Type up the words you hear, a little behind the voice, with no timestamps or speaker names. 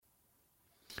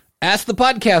Ask the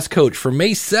Podcast Coach for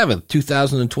May 7th,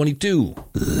 2022.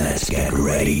 Let's get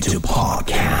ready to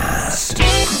podcast.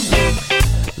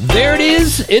 There it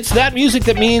is. It's that music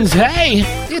that means, hey,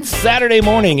 it's Saturday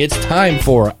morning. It's time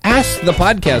for Ask the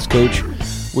Podcast Coach,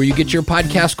 where you get your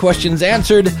podcast questions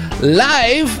answered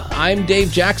live. I'm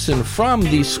Dave Jackson from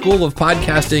the School of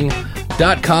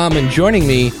Podcasting.com, and joining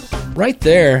me right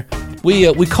there,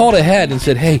 we called ahead and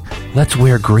said, hey, let's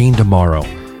wear green tomorrow.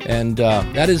 And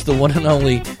that is the one and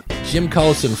only Jim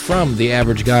Collison from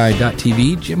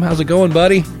TheAverageGuy.tv. Jim, how's it going,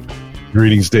 buddy?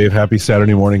 Greetings, Dave. Happy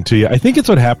Saturday morning to you. I think it's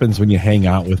what happens when you hang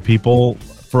out with people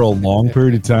for a long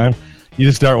period of time. You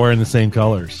just start wearing the same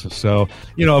colors. So,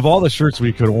 of all the shirts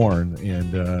we could have worn,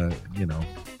 and,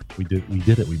 we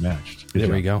did it. We matched. There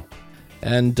we go.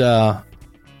 And are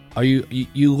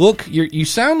you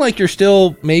sound like you're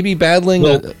still maybe battling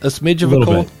a smidge of a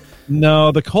cold? Bit.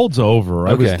 No, the cold's over.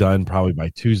 Okay. I was done probably by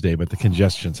Tuesday, but the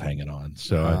congestion's hanging on.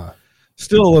 So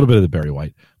still a little bit of the Barry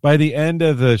White. By the end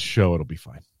of the show, it'll be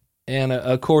fine. And,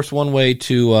 of course, one way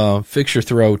to fix your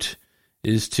throat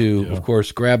is to, of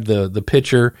course, grab the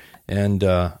pitcher, and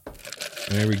there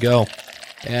we go.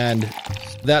 And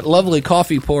that lovely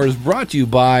coffee pour is brought to you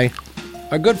by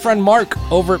our good friend Mark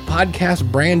over at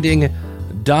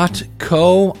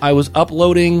podcastbranding.co. I was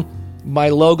uploading my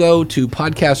logo to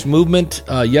Podcast Movement.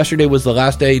 Yesterday was the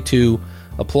last day to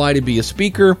apply to be a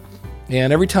speaker,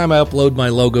 and every time I upload my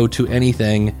logo to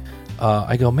anything,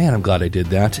 I go, man, I'm glad I did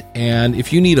that. And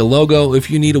if you need a logo, if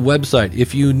you need a website,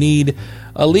 if you need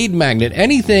a lead magnet,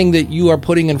 anything that you are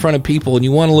putting in front of people and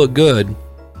you want to look good,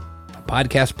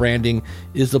 Podcast Branding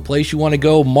is the place you want to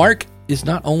go. Mark is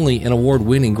not only an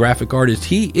award-winning graphic artist,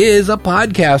 he is a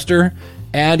podcaster,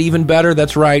 and even better,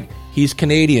 that's right, he's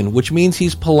Canadian, which means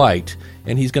he's polite,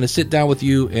 and he's going to sit down with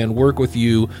you and work with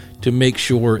you to make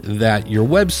sure that your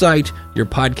website, your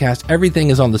podcast, everything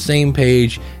is on the same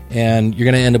page, and you're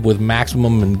going to end up with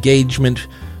maximum engagement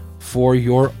for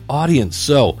your audience.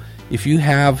 So if you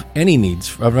have any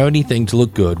needs of anything to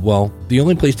look good, well, the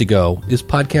only place to go is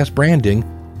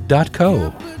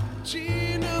podcastbranding.co.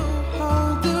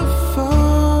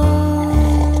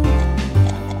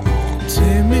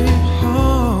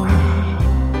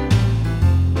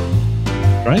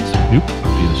 Trying some new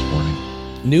coffee this morning.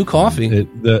 New coffee?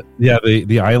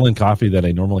 The island coffee that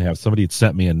I normally have. Somebody had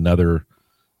sent me another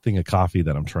thing of coffee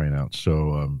that I'm trying out.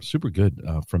 So super good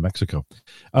from Mexico.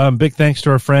 Big thanks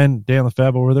to our friend Dan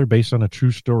Lefebvre over there, based on a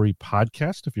true story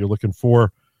podcast. If you're looking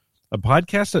for a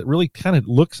podcast that really kind of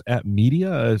looks at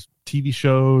media, TV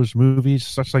shows, movies,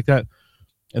 such like that,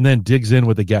 and then digs in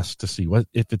with a guest to see what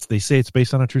if they say it's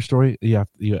based on a true story. You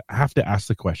have to ask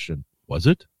the question: was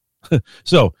it?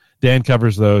 So Dan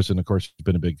covers those, and of course he's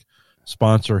been a big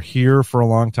sponsor here for a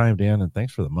long time, Dan, and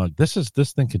thanks for the mug. This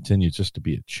thing continues just to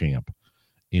be a champ,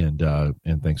 and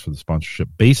thanks for the sponsorship,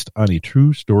 based on a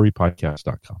true story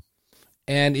podcast.com.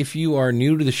 And if you are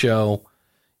new to the show,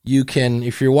 you can,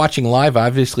 if you're watching live,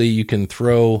 obviously you can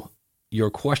throw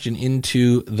your question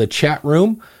into the chat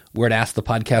room. We're at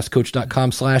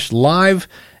askthepodcastcoach.com/live.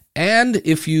 And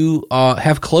if you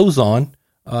have clothes on,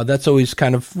 that's always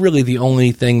kind of really the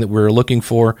only thing that we're looking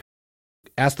for.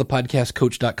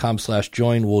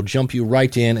 AskThePodcastCoach.com/join will jump you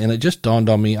right in. And it just dawned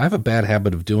on me, I have a bad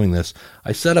habit of doing this.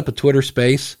 I set up a Twitter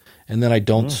space and then I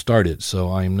don't start it.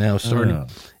 So I'm now starting.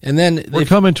 And then we're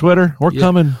coming, Twitter. We're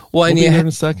coming. Well, and we'll be here in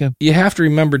a second. You have to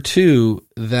remember too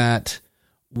that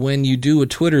when you do a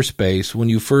Twitter space, when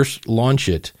you first launch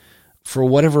it, for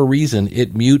whatever reason,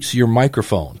 it mutes your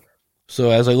microphone.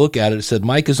 So as I look at it, it said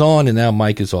mic is on, and now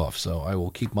mic is off. So I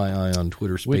will keep my eye on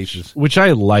Twitter Spaces, which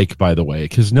I like, by the way,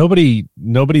 because nobody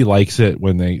likes it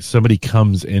when somebody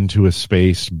comes into a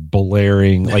space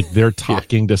blaring like they're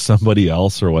talking to somebody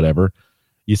else or whatever.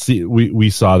 You see, we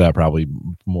saw that probably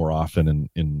more often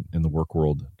in the work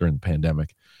world during the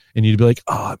pandemic, and you'd be like,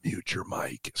 mute your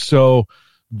mic. So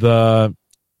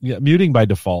muting by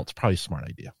default is probably a smart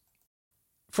idea.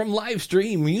 From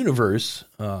Livestream Universe.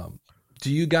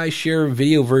 Do you guys share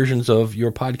video versions of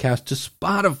your podcast to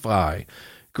Spotify?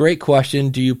 Great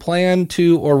question. Do you plan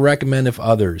to or recommend if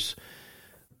others?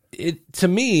 To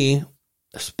me,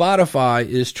 Spotify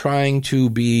is trying to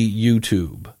be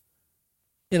YouTube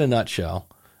in a nutshell.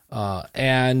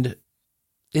 And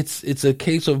it's a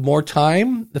case of more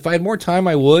time. If I had more time,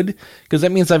 I would, because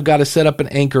that means I've got to set up an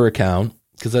Anchor account,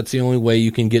 because that's the only way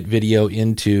you can get video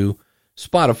into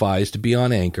Spotify is to be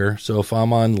on Anchor. So if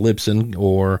I'm on Libsyn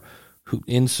or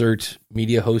insert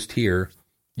media host here,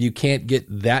 you can't get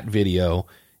that video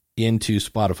into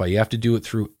Spotify. You have to do it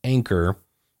through Anchor.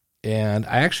 And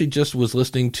I actually just was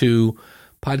listening to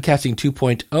Podcasting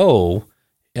 2.0,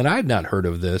 and I had not heard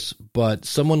of this, but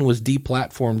someone was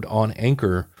deplatformed on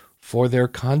Anchor for their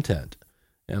content.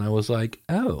 And I was like,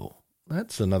 oh,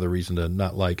 that's another reason to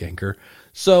not like Anchor.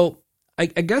 So I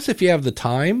guess if you have the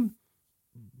time,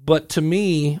 but to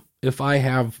me, if I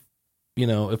have,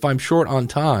 if I'm short on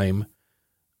time,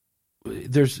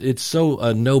 it's so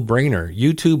a no-brainer.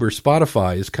 YouTube or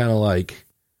Spotify is kind of like,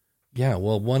 yeah,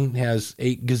 well, one has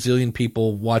 8 gazillion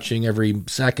people watching every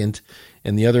second,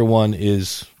 and the other one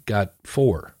is got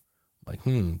 4. Like,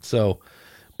 So,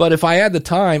 but if I had the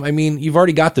time, I mean, you've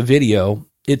already got the video.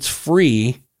 It's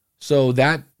free, so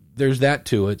that there's that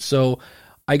to it. So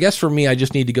I guess for me, I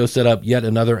just need to go set up yet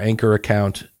another Anchor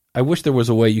account. I wish there was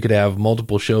a way you could have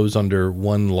multiple shows under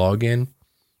one login,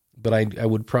 but I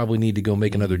would probably need to go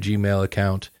make another Gmail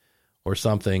account or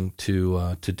something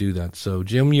to do that. So,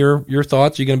 Jim, your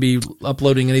thoughts? Are you going to be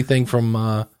uploading anything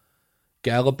from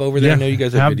Gallup over there? Yeah, I know you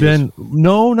guys have videos.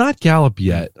 No, not Gallup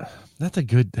yet. That's a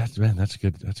good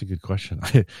question.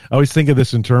 I always think of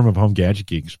this in terms of Home Gadget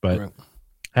Geeks, but Right.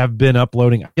 have been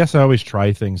uploading. I guess I always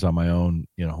try things on my own,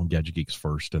 Home Gadget Geeks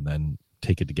first, and then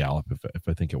take it to Gallup if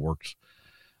I think it works.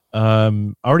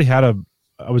 I already had a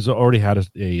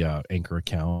Anchor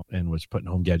account and was putting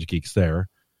Home Gadget Geeks there.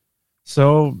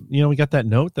 So, we got that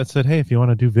note that said, hey, if you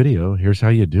want to do video, here's how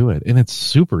you do it. And it's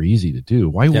super easy to do.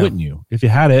 Why wouldn't you? If you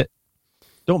had it,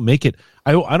 don't make it.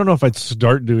 I don't know if I'd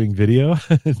start doing video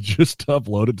just to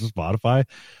upload it to Spotify.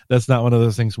 That's not one of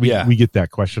those things. We get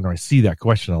that question, or I see that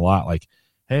question a lot. Like,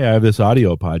 hey, I have this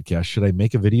audio podcast. Should I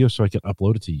make a video so I can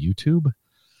upload it to YouTube?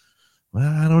 Well,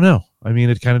 I don't know. I mean,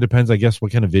 it kind of depends, I guess,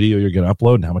 what kind of video you're going to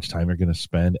upload and how much time you're going to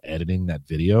spend editing that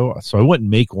video. So I wouldn't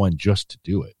make one just to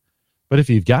do it. But if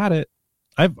you've got it,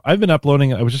 I've been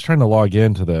uploading. I was just trying to log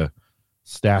into the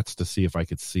stats to see if I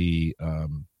could see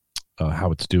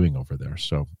how it's doing over there.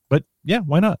 So, but yeah,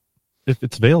 why not? If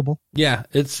it's available. Yeah,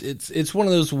 it's one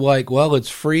of those like, well, it's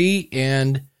free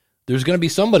and there's going to be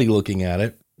somebody looking at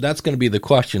it. That's going to be the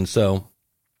question. So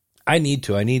I need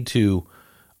to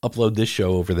upload this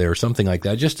show over there or something like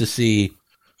that just to see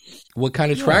what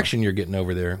kind of traction you're getting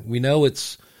over there. We know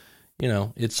it's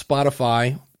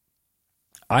Spotify.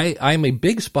 I'm a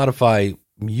big Spotify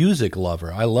music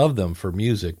lover. I love them for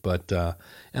music, but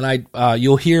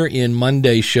you'll hear in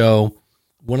Monday's show,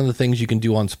 one of the things you can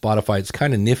do on Spotify, it's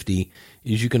kind of nifty,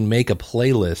 is you can make a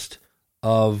playlist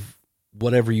of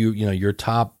whatever your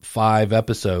top 5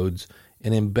 episodes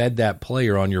and embed that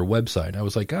player on your website. I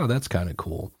was like, oh, that's kind of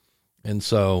cool. And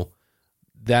so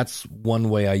that's one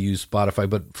way I use Spotify.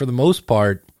 But for the most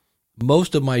part,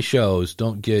 most of my shows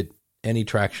don't get any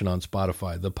traction on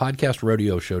Spotify. The Podcast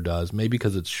Rodeo show does, maybe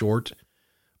because it's short,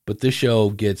 but this show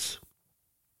gets,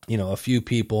 a few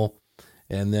people,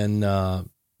 and then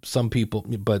some people,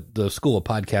 but the School of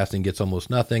Podcasting gets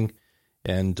almost nothing.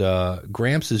 And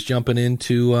Gramps is jumping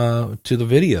into to the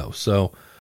video. So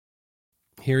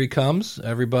here he comes,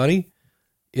 everybody.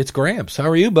 It's Gramps. How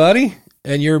are you, buddy?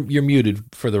 And you're muted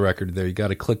for the record there. You got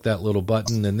to click that little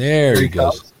button, and there he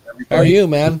goes. How are you,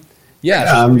 man? Yes.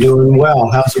 Yeah, I'm doing well.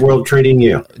 How's the world treating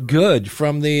you? Good.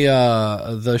 From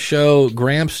the show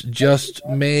Gramps Just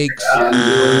Makes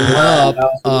Up.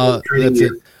 That's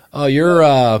it.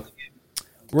 Oh,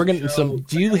 we're getting some.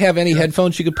 Do you have any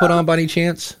headphones you could put on by any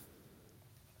chance?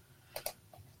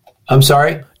 I'm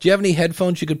sorry? Do you have any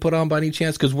headphones you could put on by any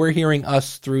chance? Because we're hearing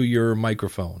us through your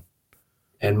microphone.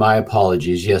 And my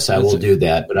apologies. Yes, I will do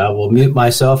that. But I will mute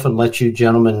myself and let you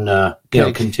gentlemen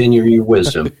continue your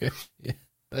wisdom. Yeah,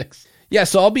 thanks. Yeah,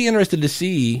 so I'll be interested to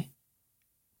see,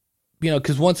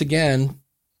 because once again,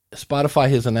 Spotify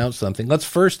has announced something.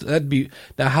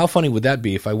 Now how funny would that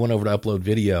be if I went over to upload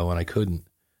video and I couldn't?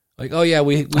 Like, oh yeah,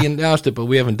 we announced it, but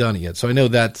we haven't done it yet. So I know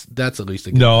that's at least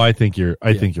a good No, I think you're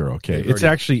okay. It's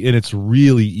actually, and it's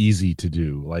really easy to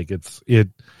do. Like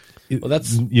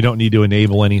you don't need to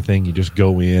enable anything. You just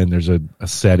go in, there's a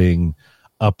setting,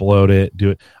 upload it, do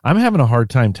it. I'm having a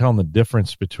hard time telling the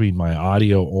difference between my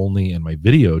audio only and my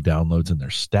video downloads and their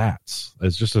stats.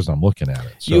 It's just as I'm looking at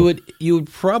it. So, you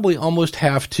would probably almost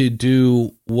have to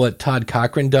do what Todd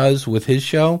Cochran does with his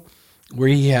show, where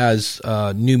he has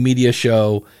new media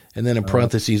show and then in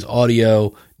parentheses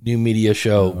audio, new media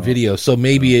show, video. So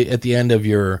maybe at the end of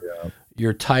your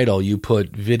title you put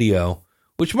video,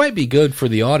 which might be good for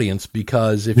the audience,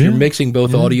 because if you're mixing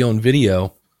both audio and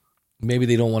video, maybe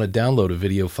they don't want to download a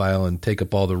video file and take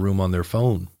up all the room on their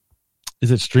phone.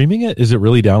 Is it streaming it? Is it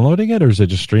really downloading it, or is it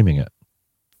just streaming it?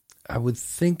 I would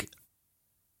think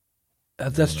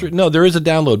that's true. No, there is a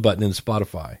download button in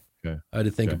Spotify. Okay. I had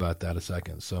to think about that a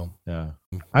second. So yeah,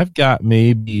 I've got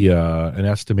maybe an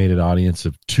estimated audience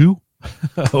of 2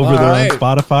 over there on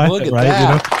Spotify. Look at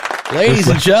that, ladies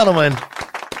and gentlemen.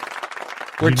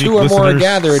 Where 2 or more are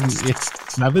gathered.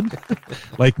 7,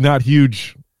 like not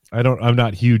huge I'm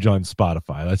not huge on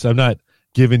Spotify. I'm not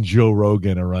giving Joe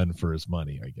Rogan a run for his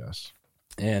money, I guess.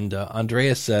 And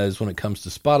Andreas says when it comes to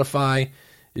Spotify,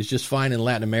 it's just fine in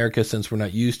Latin America since we're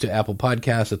not used to Apple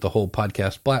Podcasts at the whole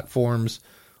podcast platforms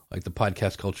like the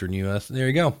podcast culture in the U.S. There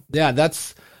you go. Yeah,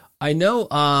 I know,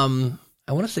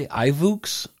 I want to say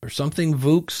iVoox or something,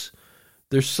 Voox.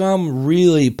 There's some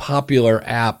really popular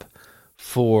app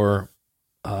for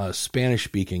Spanish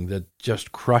speaking that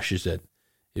just crushes it.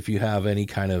 If you have any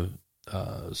kind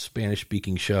of Spanish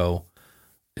speaking show,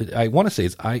 I want to say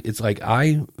it's like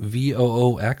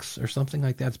iVoox or something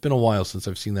like that. It's been a while since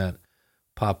I've seen that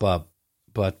pop up,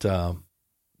 but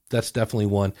that's definitely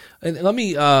one. And let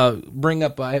me bring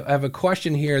up, I have a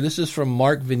question here. This is from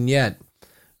Mark Vignette,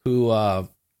 who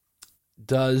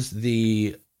does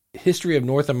the History of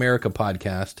North America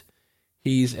podcast.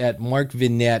 He's at Mark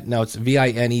Vignette. Now it's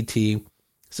Vinet.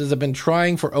 Says, I've been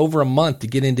trying for over a month to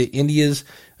get into India's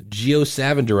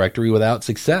JioSaavn directory without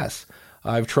success.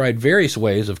 I've tried various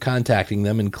ways of contacting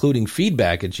them, including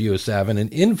feedback at JioSaavn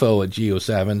and info at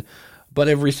JioSaavn, but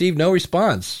have received no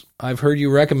response. I've heard you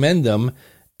recommend them.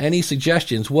 Any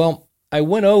suggestions? Well, I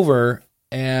went over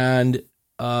and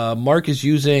Mark is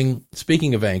using,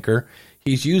 speaking of Anchor,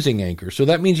 he's using Anchor. So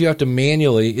that means you have to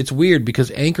manually, it's weird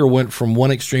because Anchor went from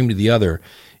one extreme to the other.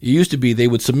 It used to be they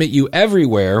would submit you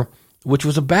everywhere, which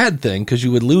was a bad thing because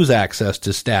you would lose access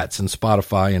to stats and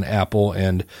Spotify and Apple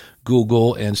and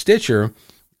Google and Stitcher.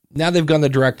 Now they've gone the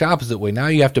direct opposite way. Now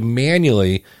you have to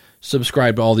manually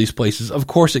subscribe to all these places, of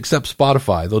course, except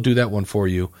Spotify. They'll do that one for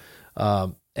you.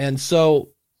 And so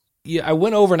yeah, I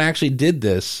went over and actually did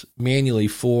this manually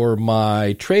for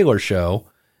my trailer show,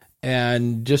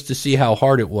 and just to see how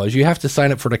hard it was. You have to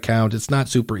sign up for an account. It's not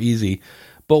super easy.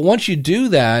 But once you do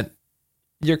that,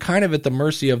 you're kind of at the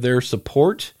mercy of their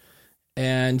support.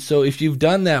 And so if you've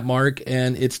done that, Mark,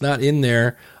 and it's not in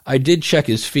there, I did check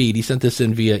his feed. He sent this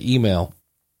in via email.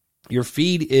 Your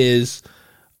feed is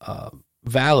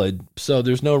valid, so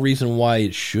there's no reason why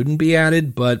it shouldn't be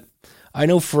added. But I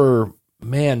know for,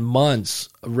 months,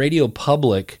 Radio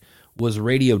Public was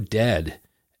radio dead.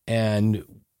 And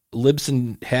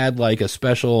Libsyn had like a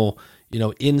special,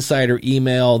 insider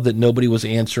email that nobody was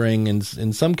answering. And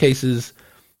in some cases,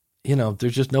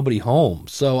 there's just nobody home.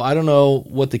 So I don't know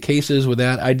what the case is with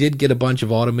that. I did get a bunch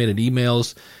of automated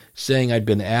emails saying I'd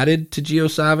been added to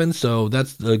JioSaavn, so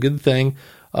that's a good thing.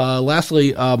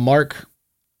 Lastly, Mark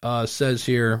says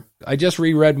here, I just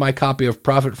reread my copy of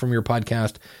Profit from Your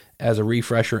Podcast as a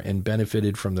refresher and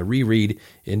benefited from the reread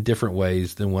in different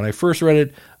ways than when I first read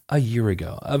it a year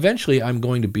ago. Eventually, I'm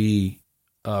going to be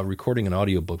recording an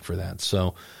audiobook for that.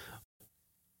 So,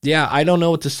 yeah, I don't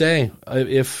know what to say.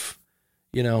 If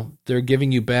they're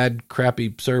giving you bad,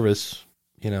 crappy service,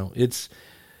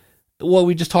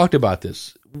 we just talked about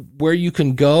this, where you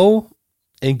can go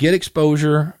and get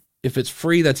exposure. If it's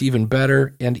free, that's even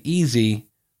better and easy.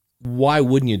 Why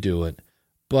wouldn't you do it?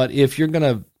 But if you're going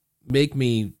to make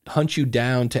me hunt you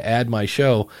down to add my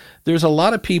show, there's a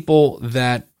lot of people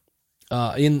that,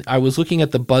 I was looking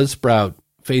at the Buzzsprout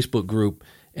Facebook group,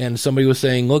 and somebody was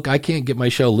saying, look, I can't get my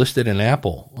show listed in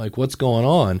Apple. Like, what's going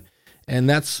on? And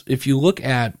that's, if you look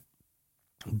at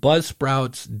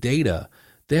Buzzsprout's data,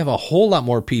 they have a whole lot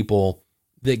more people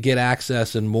that get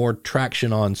access and more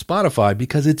traction on Spotify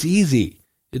because it's easy.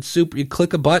 It's super. You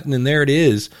click a button and there it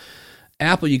is.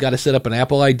 Apple, you got to set up an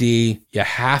Apple ID. You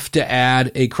have to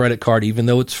add a credit card, even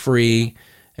though it's free.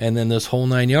 And then this whole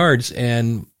 9 yards.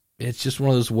 And it's just one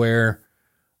of those where,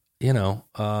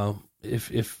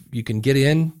 if you can get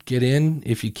in.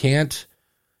 If you can't,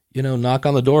 knock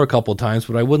on the door a couple of times,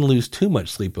 but I wouldn't lose too much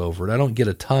sleep over it. I don't get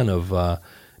a ton of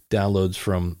downloads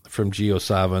from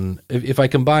JioSaavn. If I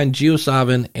combine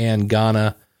JioSaavn and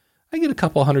Ghana, I get a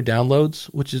couple hundred downloads,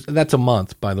 that's a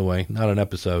month, by the way, not an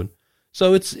episode.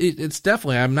 So it's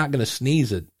definitely, I'm not going to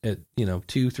sneeze at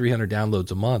 200-300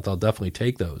 downloads a month. I'll definitely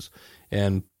take those.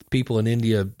 And people in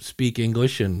India speak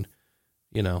English, and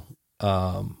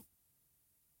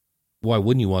why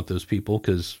wouldn't you want those people?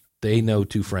 Because they know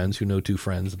two friends who know two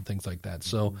friends and things like that.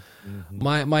 So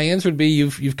my answer would be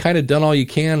you've kind of done all you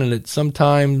can, and at some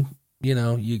time, you're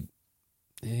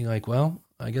like, well,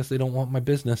 I guess they don't want my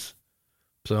business.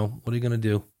 So what are you going to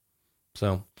do?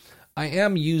 So I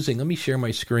am using, let me share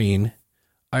my screen.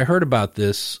 I heard about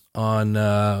this on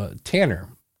Tanner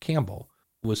Campbell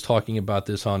was talking about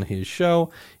this on his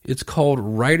show. It's called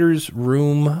Writer's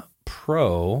Room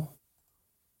Pro.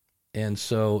 And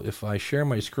so if I share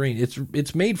my screen,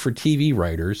 it's made for TV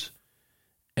writers.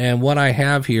 And what I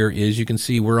have here is, you can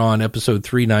see we're on episode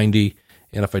 390.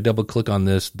 And if I double click on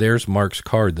this, there's Mark's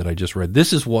card that I just read.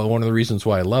 This is one of the reasons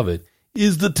why I love it,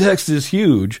 is the text is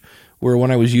huge, where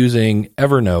when I was using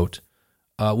Evernote,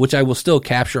 which I will still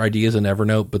capture ideas in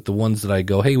Evernote, but the ones that I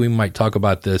go, hey, we might talk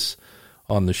about this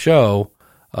on the show.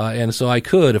 And so I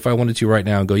could, if I wanted to right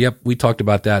now, and go, yep, we talked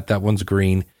about that. That one's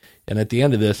green. And at the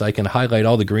end of this, I can highlight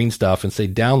all the green stuff and say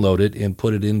download it and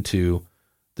put it into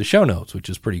the show notes, which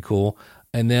is pretty cool.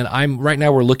 And then right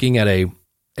now we're looking at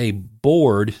a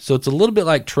board. So it's a little bit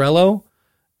like Trello.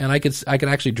 And I could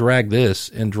actually drag this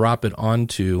and drop it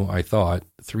onto, I thought,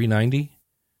 390.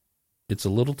 It's a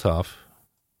little tough.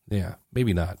 Yeah,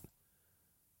 maybe not.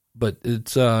 But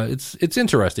it's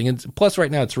interesting. And plus right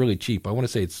now it's really cheap. I want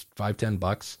to say it's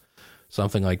 $5-10,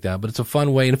 something like that. But it's a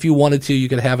fun way. And if you wanted to, you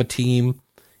could have a team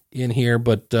in here.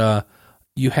 But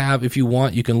if you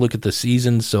want, you can look at the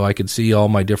seasons, so I could see all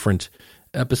my different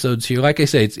episodes here. Like I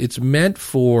say, it's meant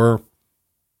for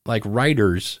like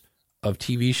writers of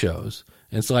TV shows.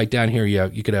 And so like down here,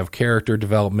 you could have character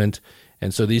development.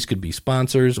 And so these could be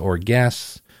sponsors or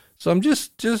guests. So I'm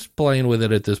just playing with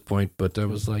it at this point, but I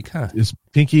was like, huh. Is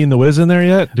Pinky and the Wiz in there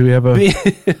yet? Do we have a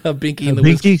Pinky and the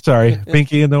Wiz? Pinky, sorry.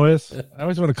 Pinky and the Wiz? I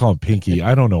always want to call him Pinky.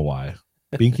 I don't know why.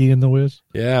 Pinky and the Wiz?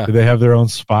 Yeah. Do they have their own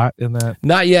spot in that?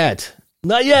 Not yet.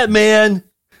 Not yet, man.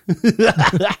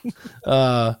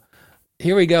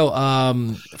 Here we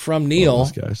go. From Neil.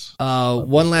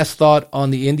 One last thought on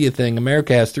the India thing.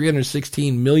 America has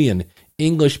 316 million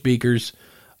English speakers.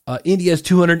 India has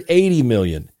 280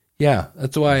 million. Yeah,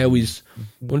 that's why I always,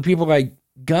 when people are like,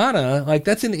 Ghana, like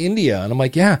that's in India. And I'm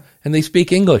like, yeah, and they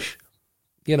speak English,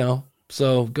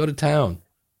 so go to town.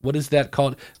 What is that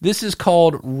called? This is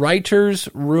called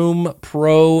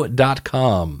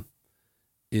writersroompro.com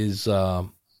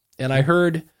and I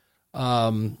heard,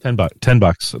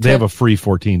 $10. They have a free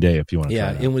 14-day if you want to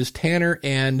try it. It was Tanner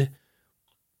and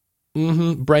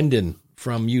Brendan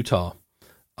from Utah.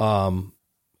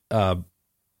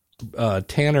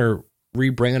 Tanner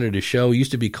rebranded a show. It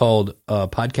used to be called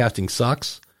Podcasting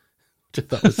Sucks, which I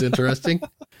thought was interesting.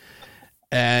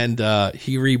 And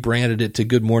he rebranded it to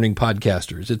Good Morning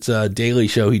Podcasters. It's a daily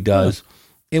show he does.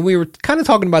 Yeah. And we were kind of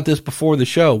talking about this before the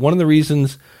show. One of the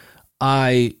reasons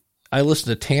I listen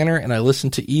to Tanner and I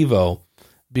listen to Evo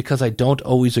because I don't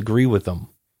always agree with them.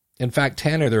 In fact,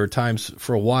 Tanner, there were times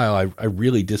for a while I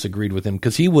really disagreed with him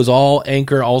because he was all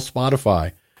Anchor, all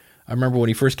Spotify. I remember when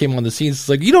he first came on the scene, it's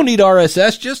like, you don't need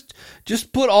RSS.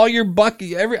 Just put all your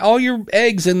all your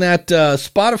eggs in that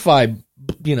Spotify,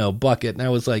 bucket. And I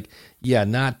was like, yeah,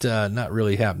 not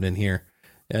really happening here.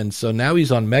 And so now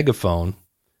he's on Megaphone.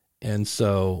 And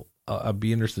so I'd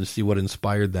be interested to see what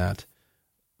inspired that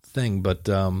thing. But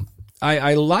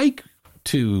I like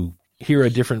to hear a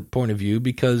different point of view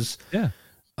because,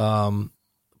 boy,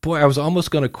 I was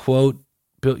almost going to quote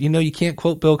Bill. You can't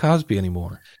quote Bill Cosby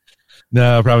anymore.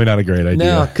 No, probably not a great idea.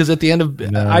 No, because at the end of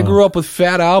I grew up with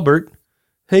Fat Albert.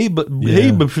 Hey,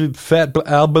 Fat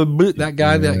Albert, that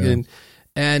guy. Yeah.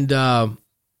 And that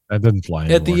doesn't fly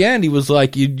anymore. At the end, he was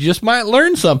like, "You just might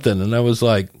learn something," and I was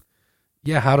like,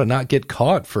 "Yeah, how to not get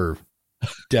caught for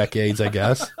decades, I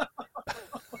guess."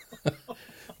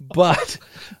 But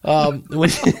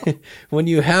when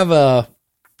you have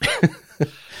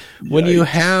you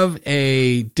have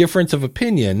a difference of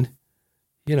opinion.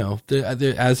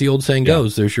 As the old saying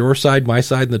goes, there's your side, my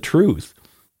side, and the truth.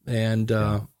 And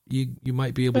you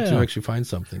might be able to actually find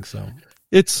something. So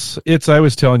it's I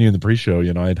was telling you in the pre-show,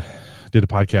 I did a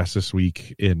podcast this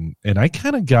week and I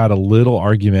kind of got a little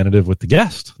argumentative with the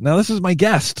guest. Now this is my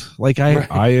guest. Like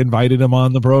I invited him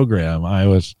on the program.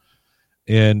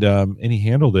 And he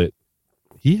handled it.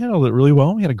 He handled it really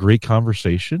well. We had a great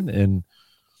conversation and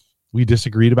we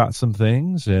disagreed about some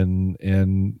things,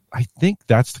 and I think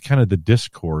that's the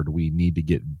discord we need to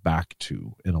get back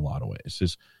to in a lot of ways.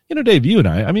 Is Dave, you and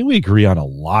I mean, we agree on a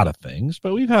lot of things,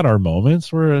 but we've had our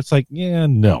moments where it's like, yeah,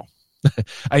 no,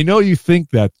 I know you think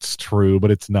that's true, but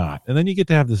it's not. And then you get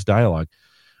to have this dialogue.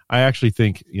 I actually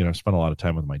think, I spent a lot of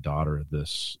time with my daughter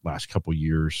this last couple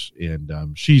years,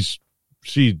 and she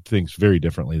thinks very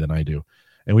differently than I do,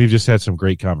 and we've just had some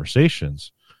great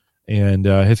conversations. And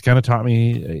it's kind of taught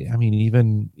me, I mean,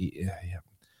 even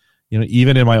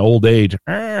in my old age,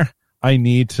 I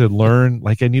need to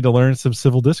learn some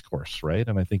civil discourse, right?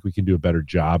 And I think we can do a better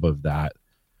job of that,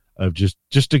 of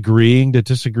just agreeing to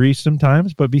disagree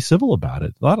sometimes, but be civil about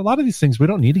it. A lot of these things we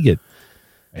don't need to get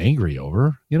angry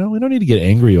over. We don't need to get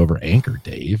angry over Anchor,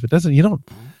 Dave.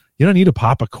 You don't need to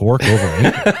pop a cork over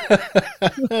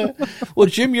Anchor. Well,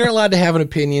 Jim, you're allowed to have an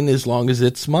opinion as long as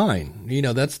it's mine.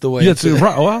 That's the way.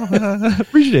 Well, I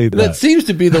appreciate that. That seems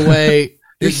to be the way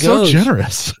You're so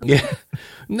generous. Yeah.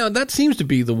 No, that seems to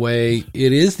be the way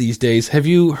it is these days. Have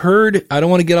you heard, I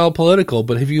don't want to get all political,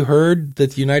 but have you heard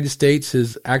that the United States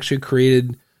has actually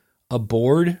created a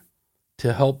board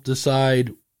to help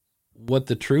decide what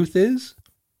the truth is?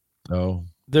 Oh,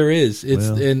 there is.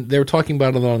 And they were talking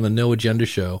about it on the No Agenda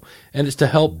show, and it's to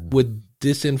help with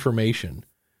disinformation.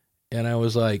 And I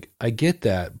was like, I get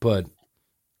that, but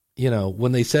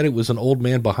when they said it was an old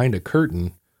man behind a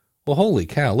curtain, well, holy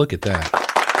cow, look at that.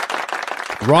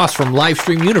 Ross from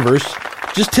Livestream Universe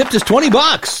just tipped us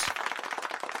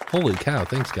 $20. Holy cow,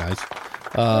 thanks guys.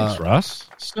 Thanks, Ross.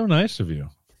 So nice of you.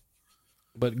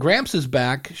 But Gramps is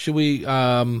back. Should we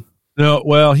No,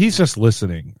 well, he's just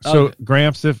listening. So, okay.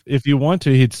 Gramps, if you want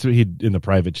to, he'd in the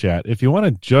private chat. If you want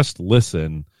to just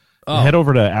listen, head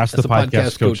over to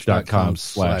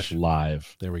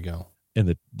askthepodcastcoach.com/live. There we go.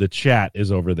 And the chat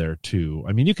is over there too.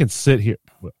 I mean, you can sit here,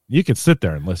 you can sit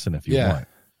there and listen if you want.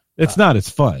 It's not as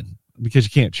fun because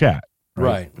you can't chat,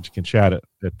 right? But you can chat at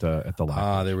the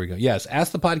live. There we go. Yes,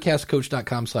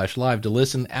 askthepodcastcoach.com/live to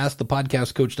listen.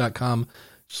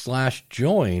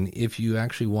 Askthepodcastcoach.com/join if you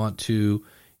actually want to.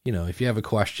 If you have a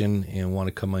question and want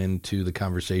to come into the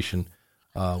conversation,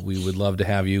 we would love to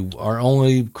have you. Our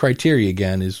only criteria,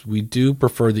 again, is we do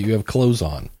prefer that you have clothes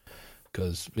on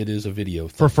because it is a video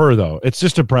thing. Prefer, though. It's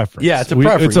just a preference. Yeah, it's a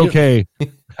preference. It's okay.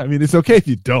 I mean, it's okay if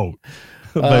you don't.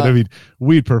 But, I mean,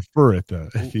 we'd prefer it, though,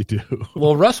 if you do.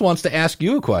 Well, Russ wants to ask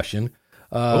you a question.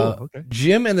 Okay.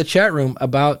 Jim in the chat room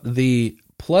about the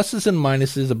pluses and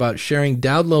minuses about sharing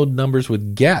download numbers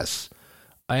with guests.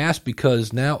 I asked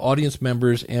because now audience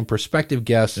members and prospective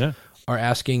guests are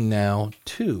asking now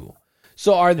too.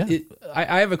 So I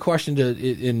have a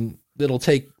question it'll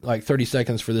take like 30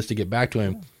 seconds for this to get back to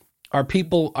him. Are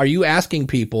you asking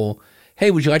people, hey,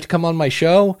 would you like to come on my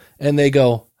show? And they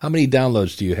go, how many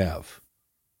downloads do you have?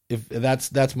 If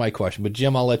that's my question. But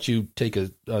Jim, I'll let you take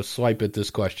a swipe at this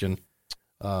question.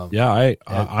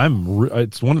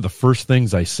 It's one of the first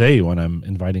things I say when I'm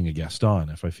inviting a guest on,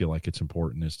 if I feel like it's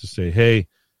important, is to say, hey,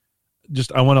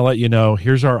 I want to let you know,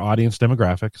 here's our audience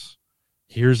demographics.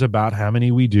 Here's about how many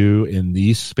we do in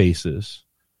these spaces.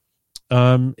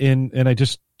 And I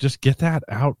just get that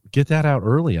out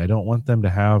early. I don't want them to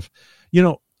have,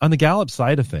 on the Gallup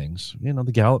side of things,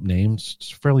 the Gallup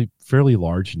name's fairly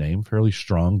large name, fairly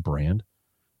strong brand.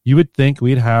 You would think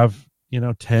we'd have,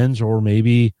 tens or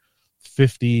maybe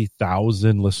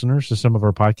 50,000 listeners to some of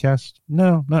our podcasts.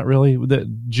 No, not really.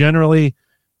 Generally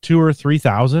 2,000 or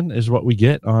 3,000 is what we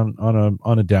get on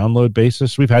a download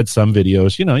basis. We've had some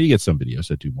videos, you get some videos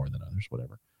that do more than others,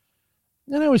 whatever.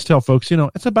 And I always tell folks,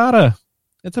 it's about a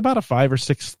 5,000 or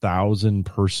 6,000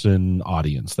 person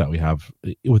audience that we have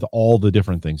with all the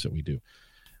different things that we do.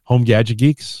 Home Gadget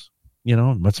Geeks,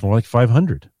 much more like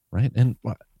 500, right? And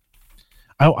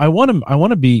I want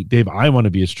to be, Dave, I want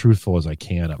to be as truthful as I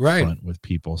can up front with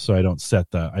people, so I don't set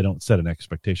an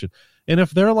expectation. And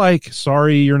if they're like,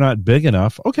 sorry, you're not big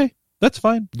enough, okay, that's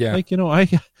fine. Yeah. Like,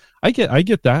 I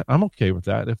get that. I'm okay with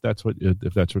that if that's what you're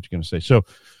going to say. So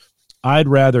I'd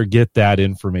rather get that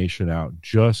information out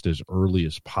just as early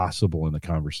as possible in the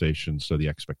conversation so the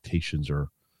expectations are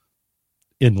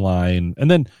in line. And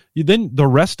then the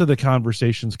rest of the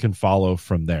conversations can follow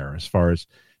from there as far as,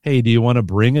 hey, do you want to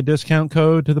bring a discount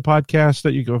code to the podcast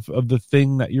that you go of the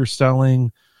thing that you're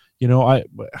selling?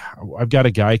 I've got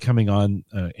a guy coming on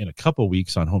in a couple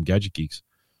weeks on Home Gadget Geeks,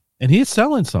 and he's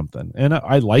selling something, and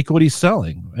I like what he's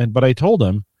selling. But I told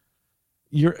him,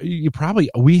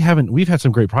 we've had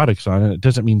some great products on, and it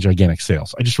doesn't mean gigantic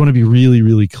sales. I just want to be really,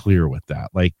 really clear with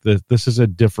that. Like this is a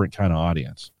different kind of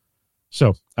audience.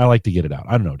 So I like to get it out.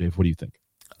 I don't know, Dave, what do you think?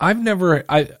 I'm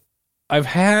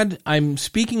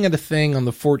speaking at a thing on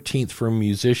the 14th for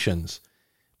musicians,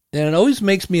 and it always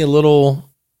makes me a little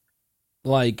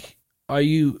like, are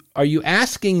you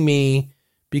asking me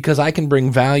because I can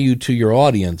bring value to your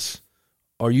audience?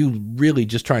 Or are you really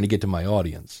just trying to get to my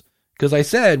audience? Because I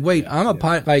said, wait, what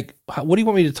do you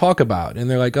want me to talk about? And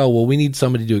they're like, oh, well, we need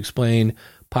somebody to explain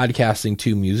podcasting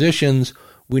to musicians.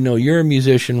 We know you're a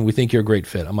musician. We think you're a great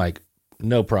fit. I'm like,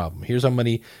 no problem. Here's how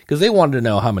many, because they wanted to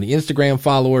know how many Instagram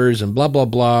followers and blah, blah,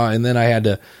 blah. And then I had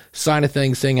to sign a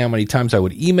thing saying how many times I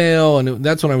would email. And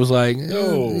that's when I was like,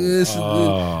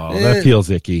 that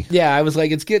feels icky. Yeah, I was like,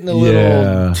 it's getting a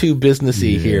little too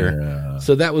businessy here.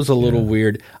 So that was a little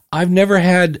weird. I've never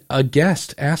had a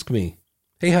guest ask me,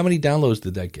 hey, how many downloads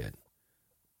did that get?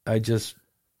 I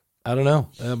don't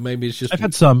know. Maybe it's just. I've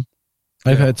had some.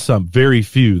 I've had some, very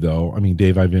few though. I mean,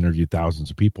 Dave, I've interviewed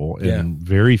thousands of people, and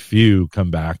very few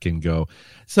come back and go.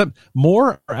 Some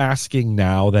more are asking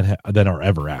now than are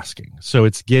ever asking. So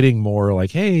it's getting more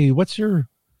like, hey, what's your,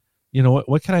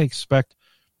 what can I expect?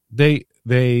 They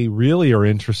really are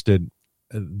interested.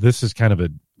 This is kind of a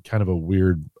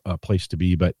weird place to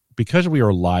be, but because we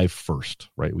are live first,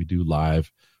 right? We do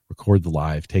live record the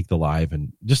live, take the live,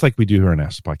 and just like we do here on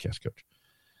Ask the Podcast Coach,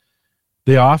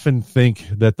 they often think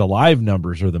that the live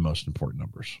numbers are the most important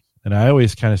numbers. And I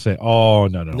always kind of say, oh,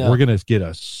 no. We're going to get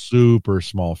a super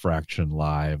small fraction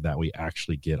live that we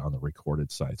actually get on the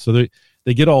recorded side. So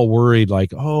they get all worried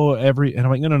like, oh, and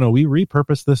I'm like, no. We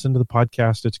repurpose this into the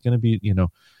podcast. It's going to be,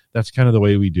 that's kind of the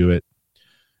way we do it.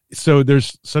 So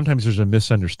sometimes there's a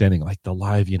misunderstanding, like the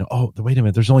live, wait a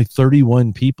minute, there's only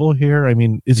 31 people here. I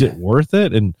mean, is it worth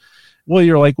it? And well,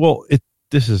 you're like, well,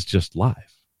 this is just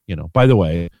live, by the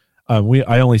way.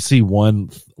 I only see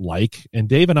one like, and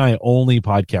Dave and I only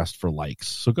podcast for likes.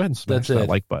 So go ahead and smash that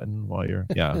like button while you're,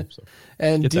 So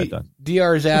and get that done.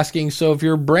 DR is asking, so if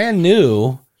you're brand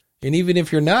new, and even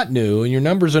if you're not new and your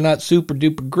numbers are not super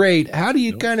duper great, how do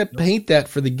you kind of paint that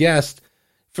for the guest?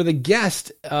 For the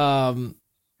guest, well,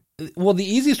 the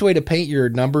easiest way to paint your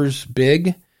numbers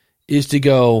big is to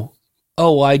go,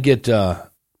 oh, I get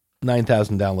 9,000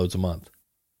 downloads a month.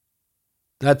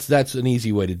 That's an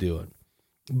easy way to do it.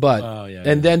 But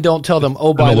then don't tell them,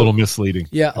 oh, by a little misleading.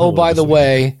 Yeah. Oh, by the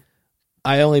way,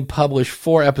 I only publish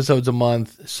 4 episodes a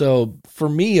month. So for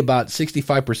me, about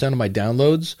 65% of my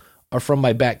downloads are from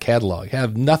my back catalog.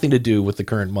 Have nothing to do with the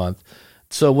current month.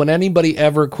 So when anybody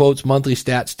ever quotes monthly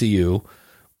stats to you,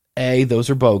 those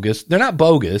are bogus. They're not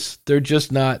bogus. They're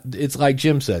just not. It's like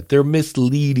Jim said. They're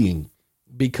misleading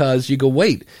because you go,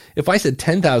 wait, if I said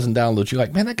 10,000 downloads, you're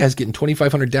like, man, that guy's getting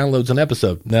 2,500 downloads an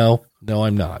episode. No,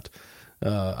 I'm not.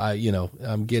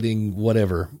 I'm getting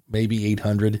whatever, maybe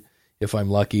 800 if I'm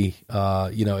lucky,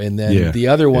 and then the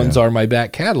other ones are my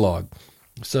back catalog.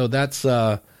 So that's,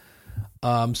 so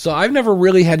I've never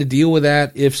really had to deal with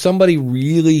that. If somebody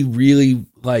really, really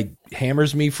like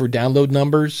hammers me for download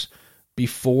numbers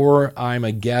before I'm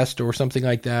a guest or something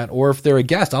like that, or if they're a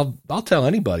guest, I'll tell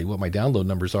anybody what my download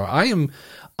numbers are. I am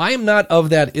not of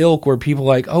that ilk where people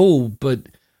are like, oh, but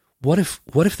what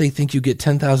if they think you get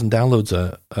 10,000 downloads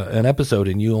an episode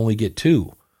and you only get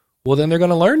 2? Well, then they're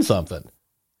going to learn something.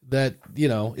 That,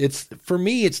 it's, for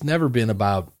me, it's never been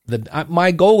about my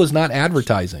goal is not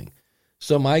advertising.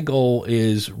 So my goal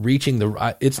is reaching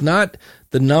it's not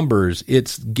the numbers,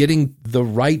 it's getting the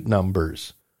right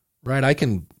numbers, right? I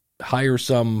can hire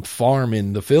some farm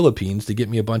in the Philippines to get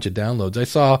me a bunch of downloads. I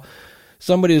saw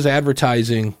somebody was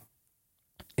advertising,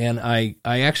 and I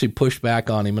actually pushed back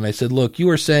on him and I said, look, you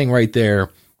are saying right there,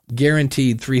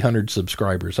 guaranteed 300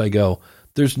 subscribers. I go,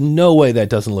 there's no way that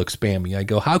doesn't look spammy. I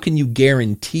go, how can you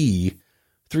guarantee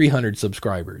 300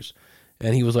 subscribers?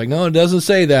 And he was like, no, it doesn't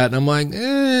say that. And I'm like,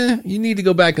 you need to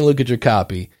go back and look at your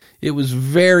copy. It was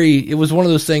one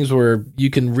of those things where you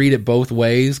can read it both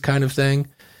ways kind of thing.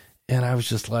 And I was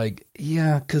just like,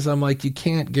 yeah, because I'm like, you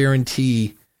can't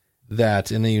guarantee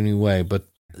that in any way. But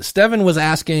Steven was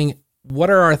asking,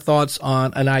 what are our thoughts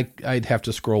on, and I'd have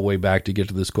to scroll way back to get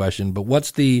to this question, but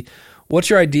what's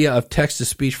your idea of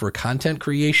text-to-speech for content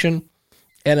creation?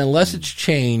 And unless it's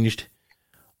changed,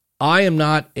 I am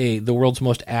not the world's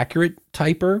most accurate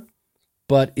typer,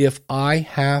 but if I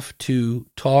have to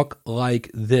talk like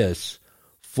this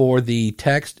for the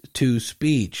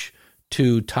text-to-speech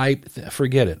to type,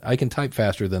 forget it. I can type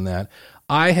faster than that.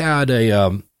 I have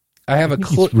a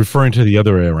clip referring to the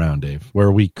other way around, Dave,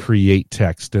 where we create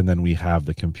text and then we have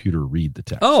the computer read the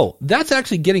text. Oh, that's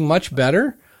actually getting much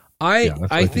better.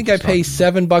 I think I pay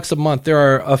 $7 a month. There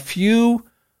are a few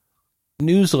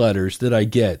newsletters that I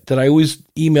get that I always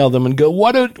email them and go,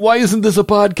 why isn't this a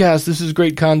podcast? This is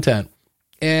great content.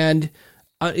 And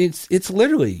it's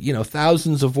literally,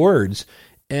 thousands of words.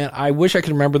 And I wish I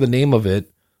could remember the name of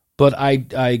it, but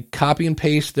I copy and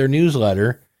paste their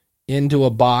newsletter into a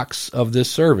box of this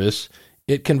service.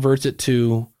 It converts it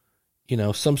to,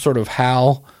 some sort of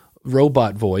HAL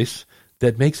robot voice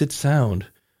that makes it sound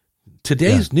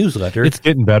today's newsletter. It's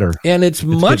getting better. And it's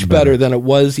much better than it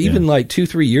was even like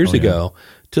 2-3 years ago,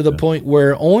 to the point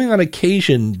where only on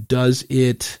occasion does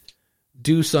it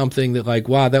do something that like,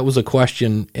 wow, that was a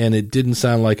question and it didn't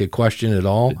sound like a question at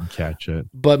all. Didn't catch it.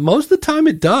 But most of the time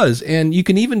it does. And you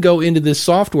can even go into this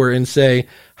software and say,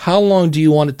 how long do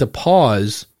you want it to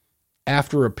pause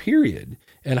after a period?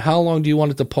 And how long do you want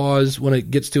it to pause when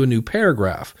it gets to a new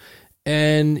paragraph?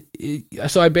 And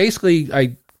so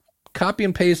I copy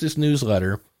and paste this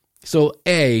newsletter. So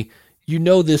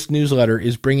this newsletter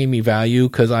is bringing me value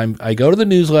because I go to the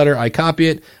newsletter, I copy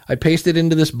it, I paste it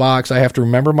into this box. I have to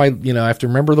remember I have to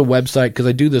remember the website because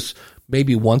I do this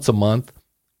maybe once a month.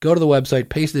 Go to the website,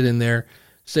 paste it in there,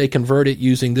 say convert it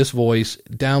using this voice,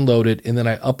 download it, and then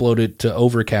I upload it to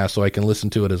Overcast so I can listen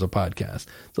to it as a podcast.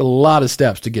 It's a lot of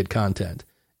steps to get content,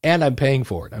 and I'm paying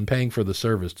for it. I'm paying for the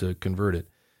service to convert it.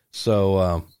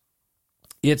 So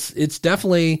it's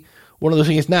definitely one of those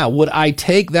things. Now, would I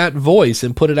take that voice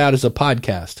and put it out as a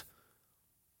podcast?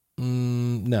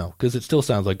 No, because it still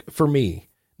sounds like, for me.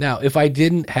 Now, if I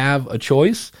didn't have a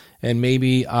choice, and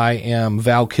maybe I am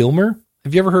Val Kilmer.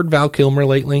 Have you ever heard Val Kilmer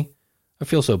lately? I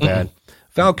feel so bad.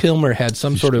 Val Kilmer had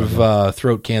some sort of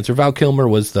throat cancer. Al Kilmer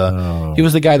was he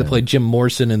was the guy that played Jim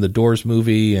Morrison in the Doors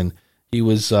movie, and he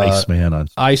was Iceman,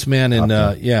 and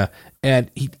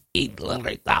and he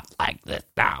literally talked like this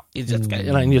now. He's just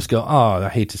and I just go, oh, I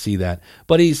hate to see that.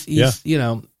 But he's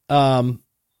now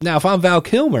if I'm Val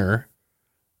Kilmer,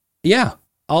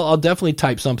 I'll definitely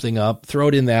type something up, throw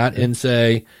it in that, and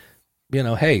say,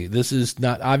 hey, this is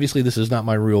not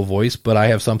my real voice, but I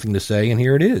have something to say, and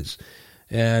here it is.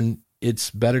 And it's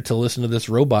better to listen to this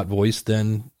robot voice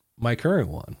than my current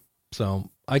one. So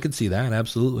I could see that,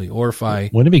 absolutely. Or if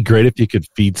wouldn't it be great if you could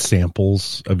feed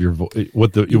samples of your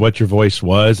what your voice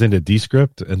was into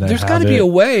Descript, and then there's got to be a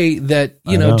way that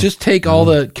just take all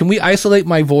the. Can we isolate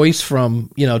my voice from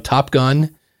Top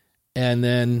Gun, and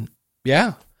then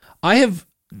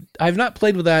I've not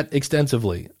played with that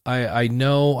extensively. I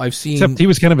know I've seen. Except he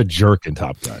was kind of a jerk in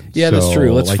Top Gun. Yeah, so, that's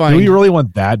true. Let's find. Do you really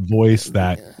want that voice?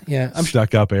 I'm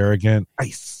stuck up, arrogant. I'm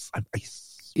ice.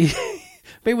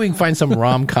 Maybe we can find some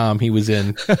rom-com he was in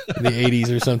the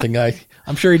 80s or something.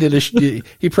 I'm sure he did.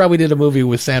 He probably did a movie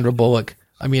with Sandra Bullock.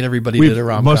 I mean, everybody did a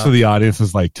rom-com. Most of the audience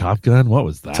is like, Top Gun? What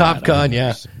was that? Top Gun,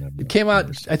 yeah. It came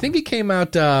out. I think it came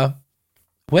out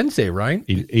Wednesday, right?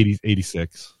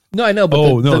 86. No, I know,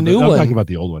 but the new one. I'm talking about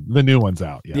the old one. The new one's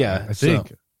out. Yeah, I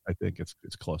think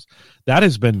it's close. That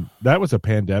was a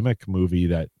pandemic movie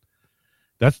that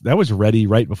was ready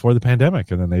right before the pandemic,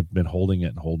 and then they've been holding it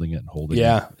and holding it and holding it.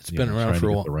 Yeah, it's been around for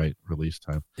a while. The right release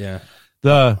time. Yeah.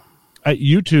 At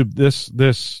YouTube,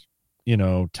 this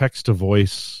text to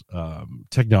voice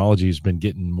technology has been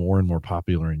getting more and more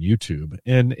popular in YouTube,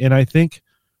 and I think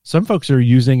some folks are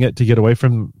using it to get away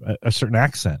from a certain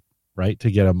accent. Right,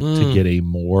 to get a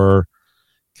more,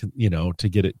 to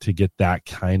get that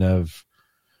kind of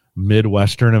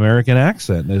Midwestern American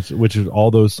accent, which is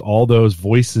all those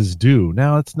voices do.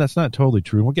 Now that's not totally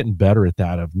true. We're getting better at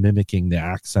that, of mimicking the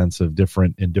accents of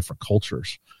different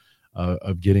cultures,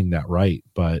 of getting that right.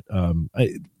 But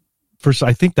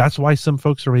I think that's why some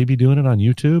folks are maybe doing it on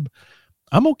YouTube.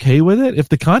 I'm okay with it if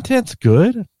the content's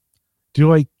good.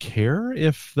 Do I care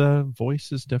if the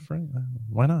voice is different?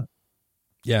 Why not?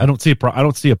 Yeah, I don't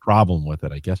see a problem with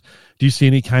it, I guess. Do you see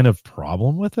any kind of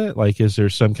problem with it? Like, is there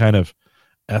some kind of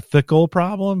ethical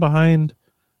problem behind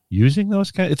using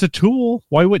those it's a tool.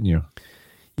 Why wouldn't you?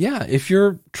 Yeah, if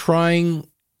you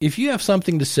have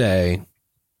something to say,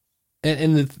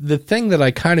 and the thing that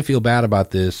I kind of feel bad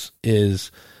about this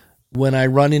is when I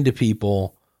run into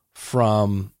people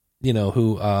from,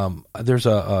 who, there's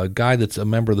a guy that's a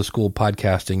member of the School of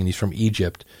Podcasting, and he's from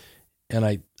Egypt, and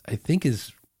I think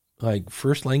his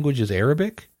first language is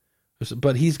Arabic,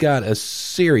 but he's got a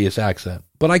serious accent.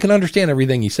 But I can understand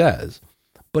everything he says,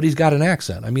 but he's got an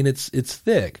accent. I mean, it's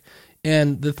thick.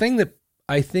 And the thing that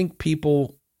I think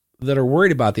people that are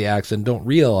worried about the accent don't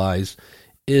realize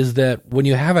is that when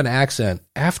you have an accent,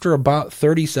 after about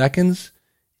 30 seconds,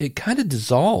 it kind of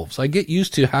dissolves. I get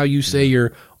used to how you say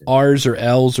your R's or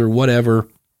L's or whatever,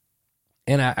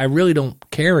 and I really don't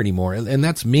care anymore. And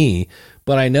that's me.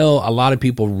 But I know a lot of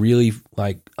people really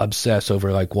obsess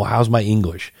over well, how's my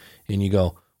English? And you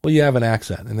go, well, you have an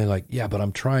accent. And they're like, yeah, but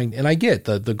I'm trying. And I get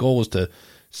the goal is to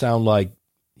sound like,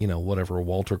 whatever,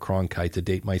 Walter Cronkite, to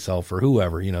date myself, or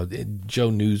whoever, Joe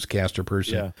Newscaster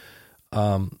person.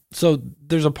 Yeah. So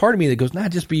there's a part of me that goes,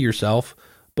 just be yourself.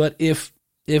 But if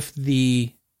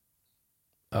the,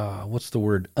 what's the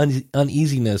word?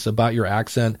 Uneasiness about your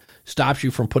accent stops you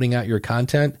from putting out your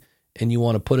content, and you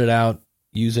want to put it out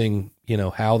using,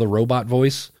 how the robot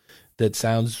voice that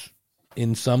sounds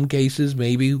in some cases,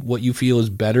 maybe what you feel is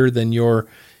better than your,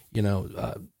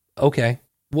 okay,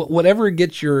 whatever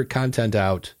gets your content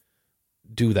out,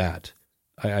 do that,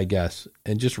 I guess.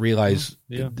 And just realize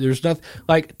there's nothing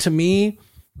to me.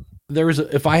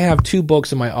 If I have 2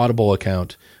 books in my Audible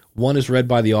account, one is read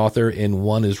by the author and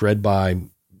one is read by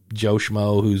Joe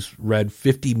Schmo, who's read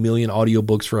 50 million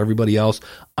audiobooks for everybody else.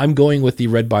 I'm going with the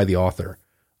read by the author.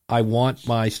 I want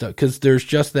my stuff because there's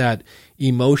just that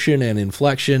emotion and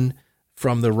inflection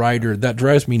from the writer that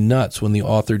drives me nuts when the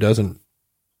author doesn't,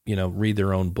 read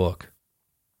their own book.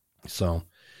 So,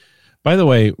 by the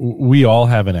way, we all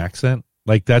have an accent.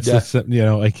 That's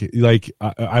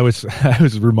I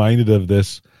was reminded of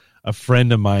this. A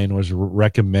friend of mine was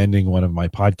recommending one of my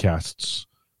podcasts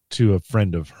to a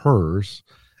friend of hers,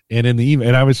 and in the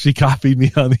email, and she copied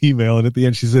me on the email, and at the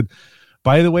end she said,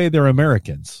 by the way, they're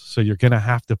Americans, so you're going to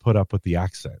have to put up with the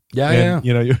accent. Yeah,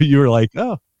 and, you were like,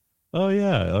 oh, Oh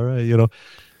yeah, all right.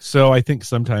 So I think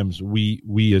sometimes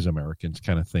we as Americans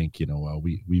kind of think, well,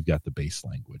 we've got the base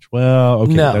language. Well,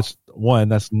 okay, that's one.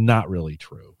 That's not really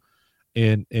true.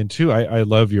 And two, I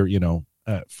love your,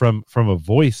 from a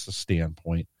voice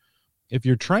standpoint, if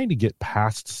you're trying to get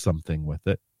past something with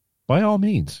it, by all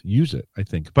means, use it, I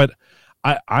think. But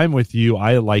I'm with you.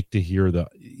 I like to hear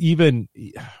even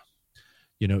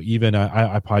I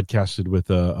podcasted with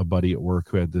a buddy at work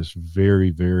who had this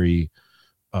very, very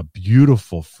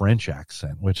beautiful French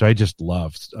accent, which I just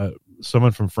loved.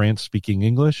 Someone from France speaking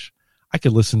English, I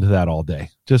could listen to that all day.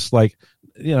 Just like,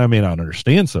 I may not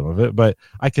understand some of it, but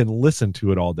I can listen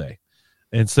to it all day.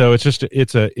 And so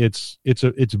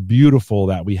it's beautiful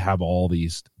that we have all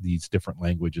these different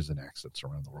languages and accents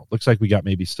around the world. Looks like we got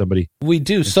maybe somebody. We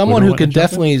do. Someone who can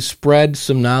definitely spread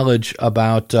some knowledge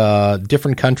about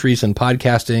different countries and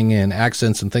podcasting and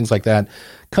accents and things like that.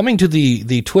 Coming to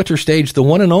the Twitter stage, the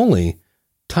one and only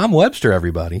Tom Webster,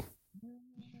 everybody.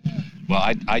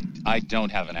 Well, I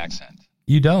don't have an accent.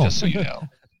 You don't? Just so you know.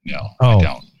 No, I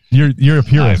don't. You're a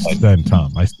purist then,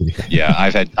 Tom. I see. Yeah,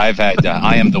 I've had.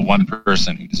 I am the one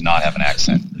person who does not have an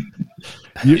accent.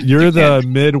 You're the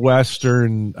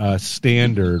Midwestern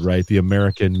standard, right? The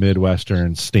American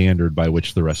Midwestern standard by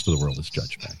which the rest of the world is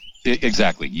judged by.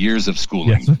 Exactly. Years of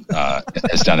schooling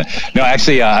has done it. No,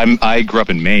 actually, I grew up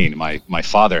in Maine. My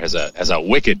father has a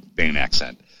wicked Maine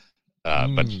accent.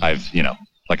 But I've,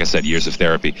 like I said, years of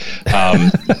therapy. So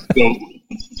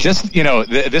just,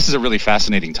 this is a really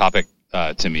fascinating topic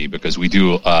to me because we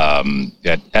do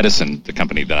at Edison, the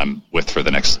company that I'm with for the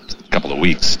next couple of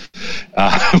weeks,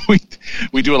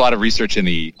 we do a lot of research in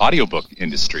the audiobook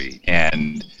industry,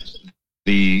 and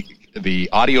the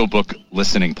audiobook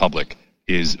listening public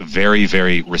is very,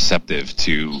 very receptive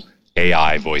to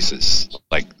AI voices.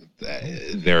 Like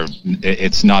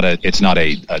it's not a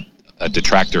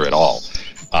detractor at all.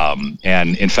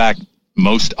 And in fact,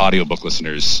 most audiobook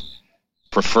listeners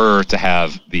prefer to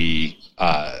have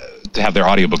their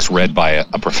audiobooks read by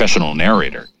a professional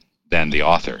narrator than the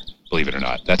author, believe it or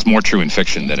not. That's more true in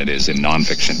fiction than it is in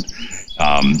nonfiction.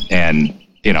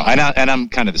 And I'm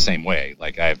kind of the same way.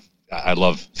 Like I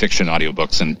love fiction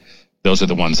audiobooks, and those are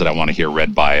the ones that I want to hear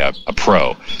read by a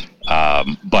pro.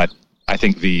 But I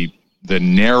think the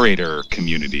narrator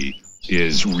community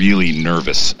is really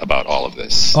nervous about all of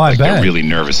this. Oh, I bet. They're really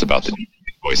nervous about the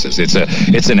voices. It's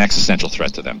an existential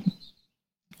threat to them.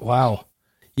 Wow.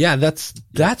 Yeah, that's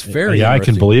very. Yeah, I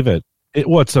can believe it.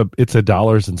 It's a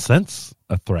dollars and cents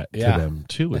a threat to them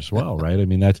too, as well, right? I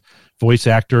mean, that's voice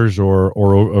actors or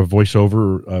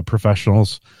voiceover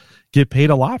professionals get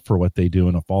paid a lot for what they do,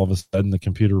 and if all of a sudden the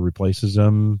computer replaces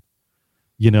them,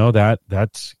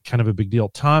 that's kind of a big deal.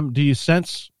 Tom, do you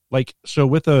sense? So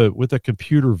with a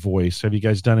computer voice, have you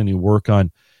guys done any work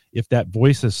on if that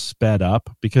voice is sped up?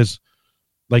 Because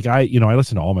I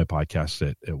listen to all my podcasts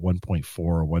at 1.4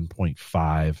 or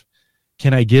 1.5.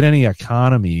 Can I get any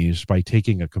economies by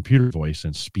taking a computer voice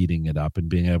and speeding it up and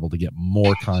being able to get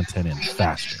more content in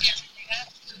faster?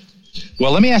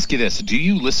 Well, let me ask you this. Do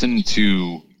you listen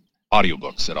to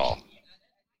audiobooks at all?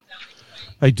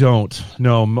 I don't.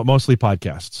 No, mostly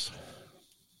podcasts.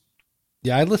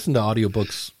 Yeah, I listen to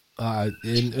audiobooks.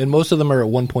 And most of them are at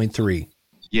 1.3.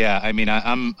 Yeah, I mean,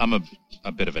 I'm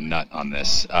a bit of a nut on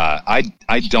this. I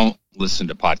don't listen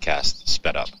to podcasts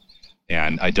sped up,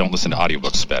 and I don't listen to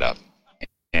audiobooks sped up.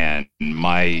 And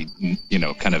my,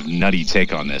 kind of nutty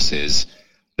take on this is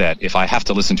that if I have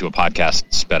to listen to a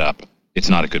podcast sped up, it's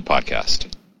not a good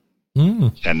podcast.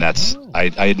 And that's, I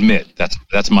admit,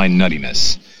 that's my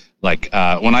nuttiness. Like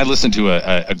when I listen to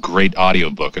a great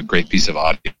audiobook, a great piece of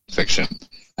audio fiction,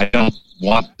 I don't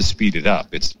want to speed it up.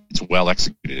 It's well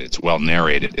executed. It's well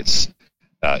narrated.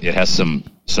 It has some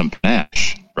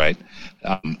panache, right?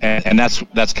 And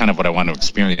that's kind of what I want to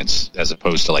experience, as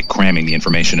opposed to like cramming the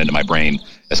information into my brain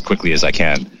as quickly as I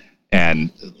can.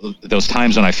 And those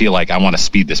times when I feel like I want to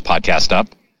speed this podcast up,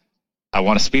 I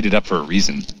want to speed it up for a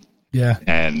reason. Yeah.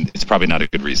 And it's probably not a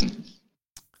good reason.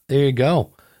 There you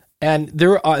go. And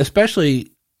there are,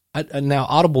 especially now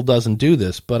Audible doesn't do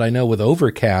this, but I know with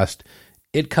Overcast,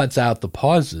 it cuts out the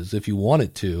pauses if you want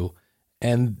it to.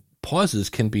 And pauses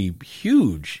can be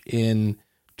huge in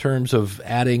terms of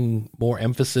adding more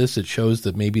emphasis. It shows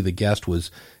that maybe the guest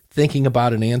was thinking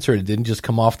about an answer. It didn't just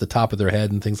come off the top of their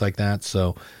head and things like that.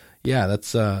 So yeah,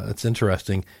 that's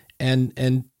interesting.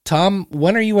 And Tom,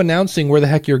 when are you announcing where the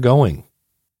heck you're going?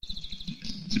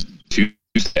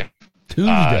 Tuesday.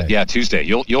 Tuesday.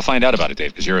 You'll find out about it,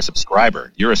 Dave, because you're a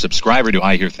subscriber. You're a subscriber to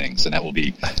I Hear Things, and that will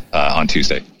be on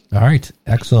Tuesday. All right.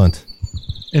 Excellent.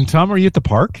 And Tom, are you at the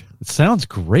park? It sounds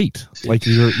great. Like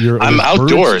you're I'm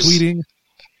outdoors. Tweeting.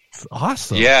 That's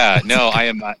awesome. Yeah, no, I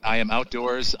am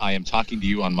outdoors. I am talking to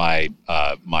you on my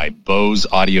my Bose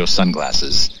audio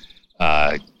sunglasses.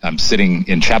 I'm sitting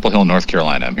in Chapel Hill, North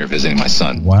Carolina. I'm here visiting my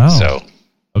son. Wow. So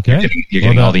okay, you're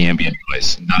getting all the ambient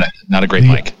noise. Not a great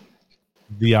mic.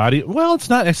 The audio, well, it's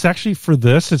not. It's actually for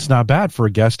this. It's not bad for a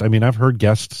guest. I mean, I've heard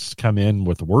guests come in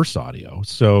with worse audio,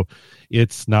 so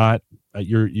it's not.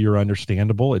 You're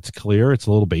understandable. It's clear. It's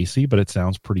a little bassy, but it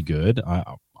sounds pretty good.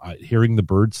 Hearing the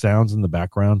bird sounds in the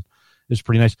background is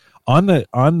pretty nice. On the,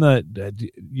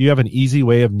 you have an easy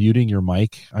way of muting your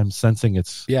mic. I'm sensing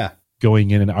it's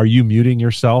going in. And are you muting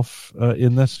yourself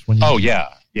in this? When you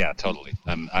yeah, totally.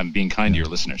 I'm being kind to your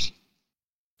listeners.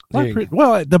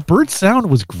 Well, the bird sound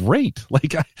was great.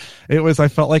 Like I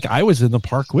felt like I was in the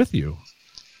park with you.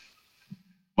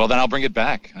 Well, then I'll bring it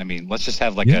back. I mean, let's just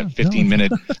have a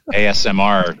 15-minute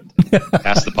ASMR.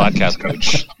 Ask the podcast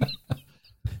coach.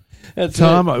 That's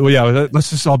Tom. Let's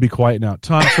just all be quiet now,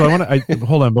 Tom. So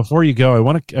hold on before you go. I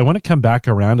want to come back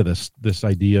around to this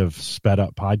idea of sped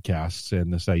up podcasts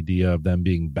and this idea of them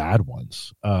being bad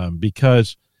ones.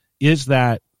 Because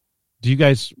do you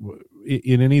guys,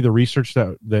 in any of the research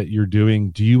that you're doing,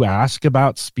 do you ask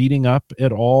about speeding up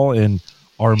at all? And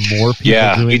are more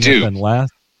people doing it than less?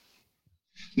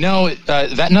 No,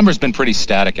 that number's been pretty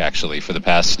static actually for the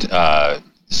past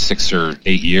 6 or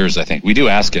 8 years. I think we do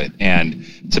ask it, and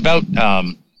it's about.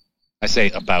 I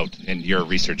say about, and you're a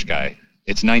research guy.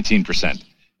 It's 19%,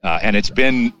 and it's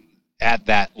been at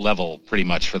that level pretty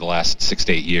much for the last 6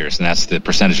 to 8 years, and that's the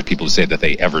percentage of people who say that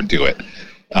they ever do it.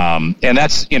 And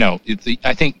that's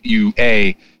I think you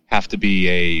have to be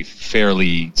a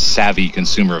fairly savvy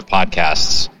consumer of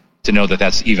podcasts to know that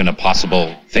that's even a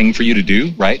possible thing for you to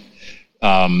do, right?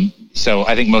 So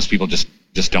I think most people just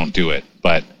don't do it,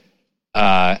 but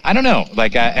I don't know.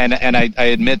 Like, I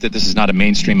admit that this is not a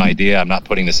mainstream idea. I'm not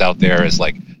putting this out there as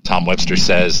like Tom Webster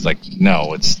says. Like,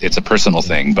 no, it's a personal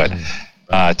thing. But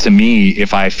to me,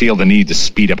 if I feel the need to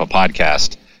speed up a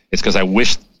podcast, it's because I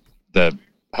wish the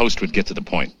host would get to the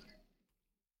point.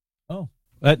 Oh,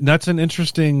 that's an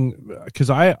interesting.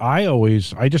 Because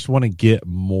I just want to get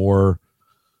more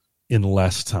in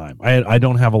less time. I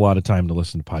don't have a lot of time to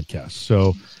listen to podcasts.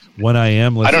 So when I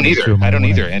am listening, I don't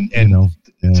either.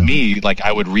 And to me, like,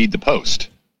 I would read the post,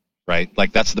 right?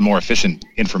 Like, that's the more efficient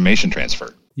information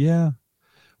transfer. Yeah.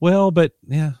 Well, but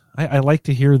yeah, I like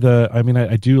to hear I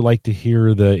do like to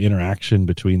hear the interaction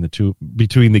between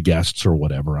the guests or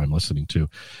whatever I'm listening to.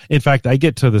 In fact, I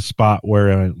get to the spot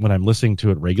where when I'm listening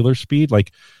to at regular speed,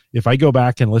 like if I go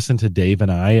back and listen to Dave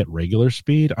and I at regular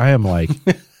speed, I am like,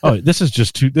 oh, this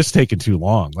is taking too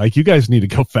long. Like, you guys need to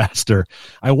go faster.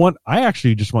 I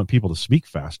actually just want people to speak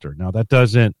faster. Now, that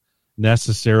doesn't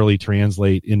necessarily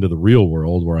translate into the real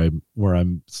world where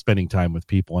I'm spending time with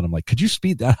people and I'm like, could you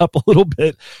speed that up a little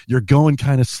bit? You're going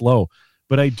kind of slow.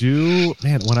 But I do,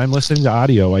 man, when I'm listening to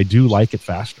audio, I do like it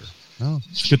faster. Oh,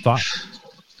 good thought.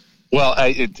 Well,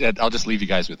 I'll just leave you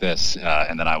guys with this,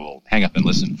 and then I will hang up and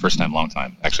listen. First time, long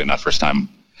time. Actually, not first time.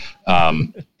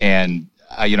 And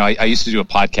I used to do a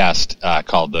podcast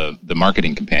called the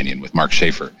Marketing Companion with Mark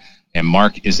Schaefer, and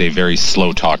Mark is a very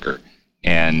slow talker.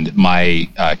 And my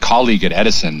colleague at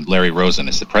Edison, Larry Rosen,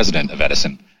 is the president of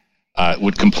Edison,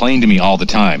 would complain to me all the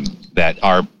time that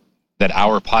our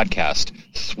podcast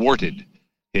thwarted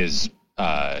his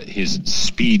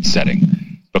speed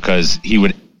setting, because he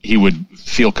would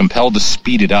feel compelled to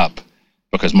speed it up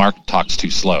because Mark talks too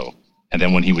slow. And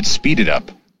then when he would speed it up,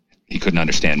 he couldn't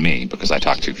understand me because I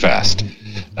talk too fast.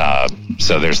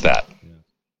 So there's that.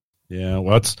 Yeah,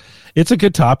 well, it's a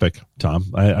good topic, Tom.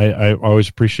 I always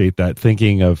appreciate that,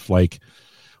 thinking of like,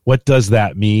 what does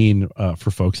that mean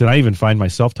for folks? And I even find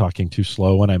myself talking too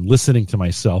slow when I'm listening to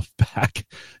myself back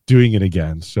doing it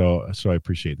again. So I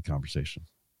appreciate the conversation.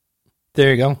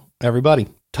 There you go, everybody.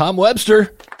 Tom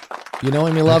Webster. You know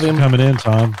him, you love him. Coming in,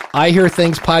 Tom. I Hear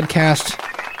Things podcast.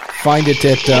 Find it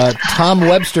at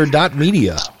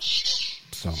tomwebster.media.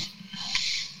 So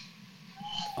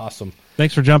awesome.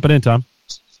 Thanks for jumping in, Tom.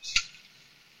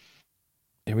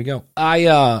 Here we go.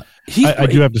 I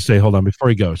do have to say, hold on, before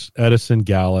he goes, Edison,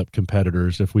 Gallup,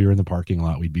 competitors, if we were in the parking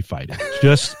lot, we'd be fighting.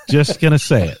 Just going to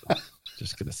say it.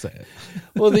 Just going to say it.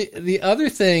 Well, the other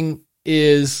thing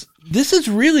is, this has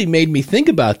really made me think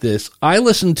about this. I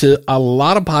listen to a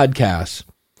lot of podcasts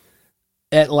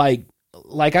at like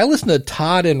I listen to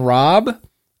Todd and Rob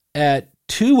at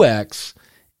 2x,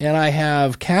 and I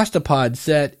have Castapod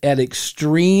set at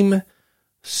extreme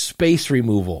space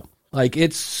removal. Like,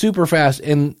 it's super fast.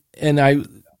 And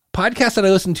podcasts that I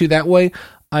listen to that way,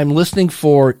 I'm listening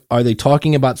for, are they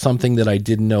talking about something that I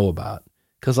didn't know about?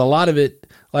 Because a lot of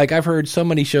it, like I've heard so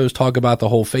many shows talk about the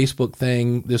whole Facebook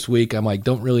thing this week. I'm like,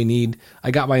 don't really need,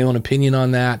 I got my own opinion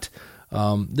on that.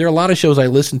 There are a lot of shows I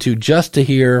listen to just to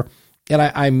hear, and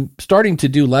I'm starting to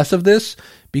do less of this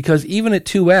because even at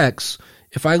 2X,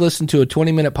 if I listen to a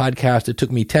 20-minute podcast, it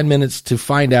took me 10 minutes to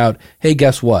find out, hey,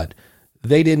 guess what?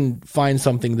 They didn't find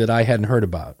something that I hadn't heard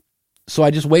about. So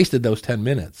I just wasted those 10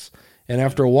 minutes. And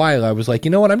after a while, I was like,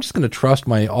 you know what? I'm just going to trust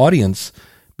my audience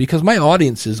because my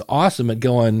audience is awesome at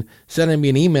sending me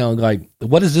an email and like,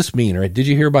 what does this mean? Or did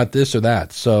you hear about this or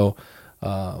that? So,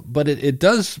 but it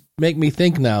does make me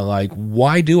think now, like,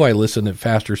 why do I listen at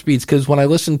faster speeds? Because when I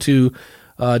listen to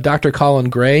Dr. Colin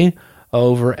Gray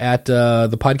over at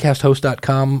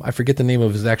thepodcasthost.com, I forget the name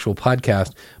of his actual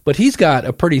podcast, but he's got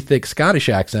a pretty thick Scottish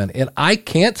accent, and I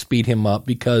can't speed him up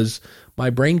because my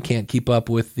brain can't keep up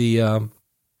with the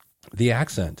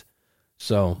accent.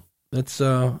 So that's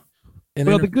the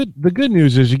good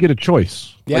news is you get a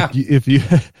choice. Yeah. Like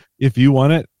if you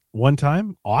want it one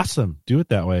time, awesome, do it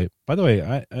that way. By the way,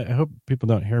 I hope people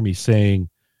don't hear me saying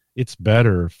it's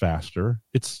better faster.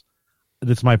 It's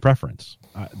my preference.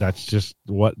 That's just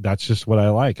what I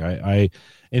like. I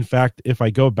in fact, if I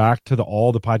go back to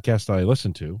all the podcasts that I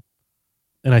listen to,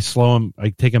 and I slow them, I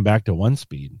take them back to one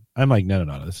speed. I'm like, no,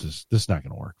 this is not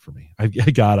going to work for me. I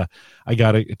gotta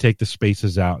take the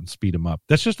spaces out and speed them up.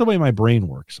 That's just the way my brain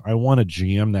works. I want to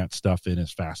jam that stuff in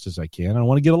as fast as I can. I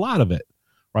want to get a lot of it,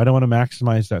 right? I want to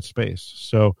maximize that space.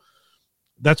 So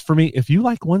that's for me. If you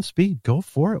like one speed, go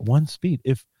for it. One speed.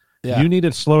 If you need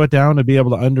to slow it down to be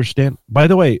able to understand. By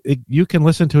the way, you can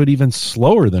listen to it even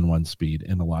slower than one speed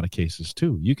in a lot of cases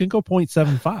too. You can go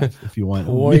 0.75 if you want.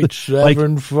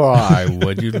 0.75.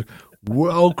 Would you?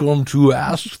 Welcome to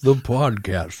Ask the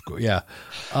Podcast. Yeah.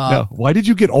 No, why did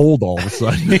you get old all of a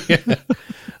sudden?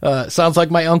 Sounds like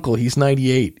my uncle. He's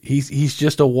 98. He's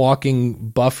just a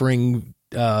walking buffering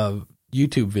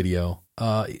YouTube video.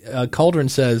 Cauldron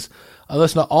says, I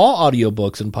listen to all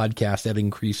audiobooks and podcasts at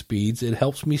increased speeds. It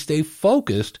helps me stay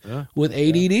focused with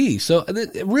ADD. Yeah. So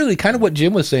really kind of what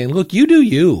Jim was saying. Look, you do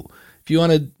you. If you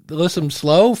want to listen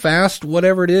slow, fast,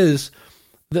 whatever it is,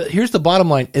 here's the bottom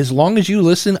line. As long as you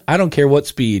listen, I don't care what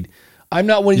speed. I'm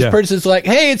not one of these persons like,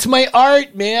 hey, it's my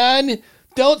art, man.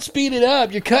 Don't speed it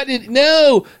up. You're cutting it.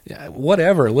 No,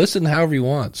 whatever. Listen however you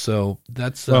want. So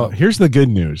that's well. Here's the good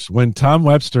news: when Tom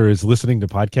Webster is listening to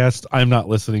podcasts, I'm not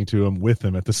listening to him with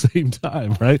him at the same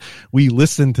time. Right? We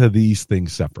listen to these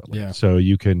things separately. Yeah. So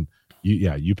you can,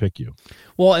 you pick you.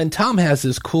 Well, and Tom has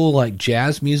this cool like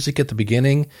jazz music at the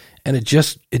beginning, and it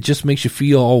just makes you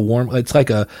feel all warm. It's like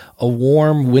a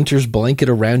warm winter's blanket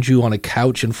around you on a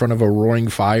couch in front of a roaring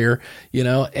fire,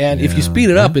 And if you speed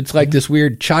it up, it's like this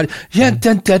weird chod. Like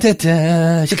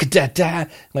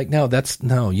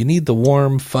you need the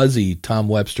warm fuzzy Tom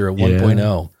Webster at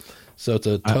 1.0. So it's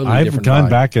a totally I've different gone vibe.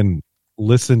 back and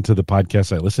listened to the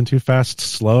podcast I listen to fast,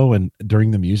 slow, and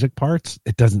during the music parts,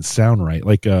 it doesn't sound right.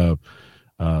 Like Rowe,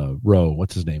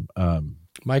 what's his name?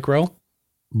 Mike Rowe.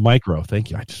 Mike Rowe,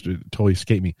 thank you. I just totally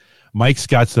escaped me. Mike's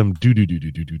got some do.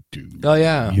 Oh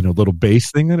yeah, little bass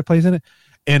thing that it plays in it.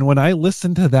 And when I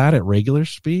listen to that at regular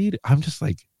speed, I'm just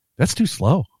like, that's too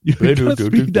slow. You gotta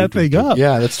speed that thing up.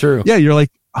 Yeah, that's true. Yeah, you're like,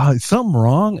 is something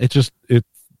wrong?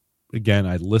 Again,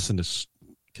 I listen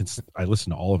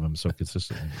to all of them so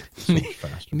consistently. So much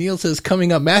faster. Neil says,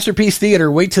 coming up, Masterpiece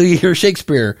Theater. Wait till you hear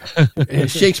Shakespeare.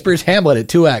 Shakespeare's Hamlet at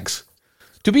 2X.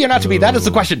 To be or not to be? That is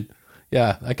the question.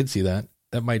 Yeah, I could see that.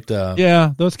 That might.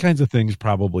 Yeah, those kinds of things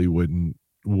probably wouldn't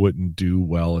do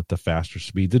well at the faster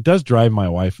speeds. It does drive my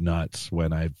wife nuts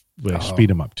when I speed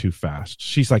them up too fast.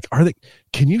 She's like,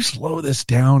 can you slow this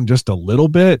down just a little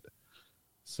bit?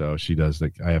 So she does.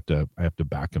 Like, I have to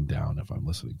back them down if I'm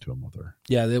listening to them with her.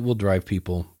 Yeah, it will drive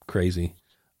people crazy.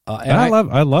 And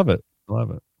I love it.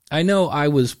 I know I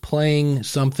was playing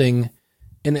something,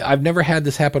 and I've never had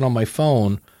this happen on my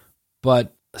phone,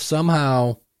 but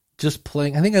somehow just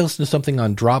playing, I think I listened to something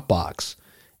on Dropbox,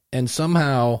 and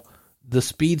somehow the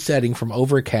speed setting from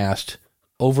Overcast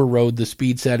overrode the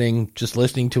speed setting just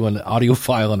listening to an audio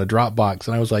file on a Dropbox.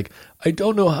 And I was like, I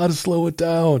don't know how to slow it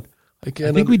down. I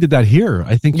think we did that here.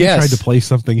 I think you tried to play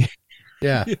something.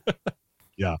 Yeah.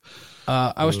 Yeah.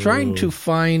 I was trying to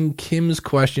find Kim's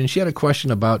question. She had a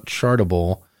question about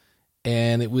Chartable,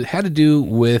 and it had to do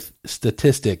with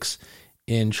statistics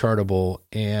in Chartable,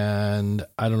 and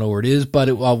I don't know where it is,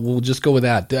 but we'll just go with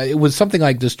that. It was something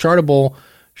like, does Chartable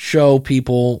show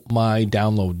people my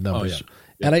download numbers?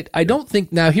 And I don't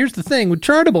think, now here's the thing with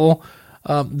Chartable,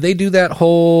 they do that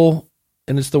whole,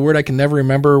 and it's the word I can never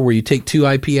remember, where you take two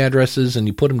IP addresses and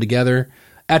you put them together.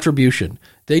 Attribution.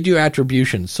 They do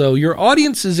attribution. So your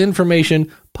audience's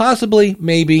information Possibly,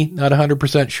 maybe, not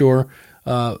 100% sure.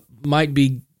 Might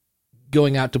be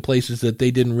going out to places that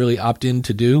they didn't really opt in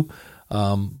to do.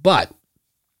 But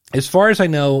as far as I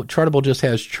know, Chartable just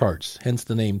has charts, hence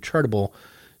the name Chartable.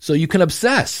 So you can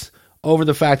obsess over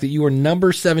the fact that you were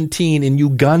number 17 in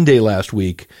Uganda last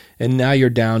week, and now you're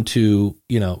down to,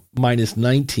 minus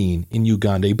 19 in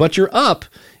Uganda, but you're up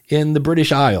in the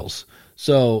British Isles.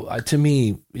 So to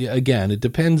me, again, it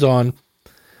depends on,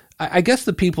 I guess,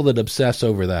 the people that obsess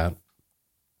over that,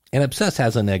 and obsess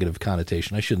has a negative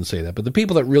connotation. I shouldn't say that, but the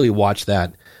people that really watch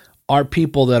that are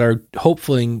people that are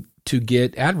hoping to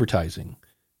get advertising,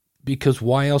 because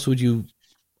why else would you,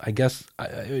 I guess,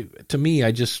 to me,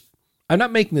 I'm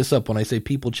not making this up when I say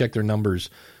people check their numbers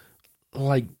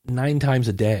like 9 times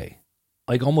a day,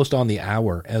 like almost on the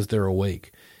hour as they're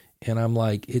awake. And I'm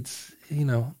like, it's,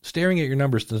 staring at your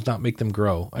numbers does not make them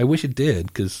grow. I wish it did,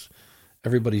 because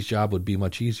everybody's job would be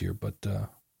much easier. But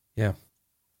yeah.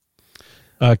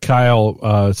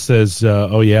 Kyle says,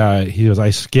 oh yeah, he goes, I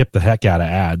skip the heck out of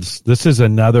ads. This is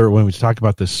another, when we talk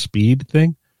about the speed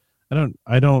thing,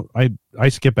 I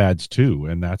skip ads too.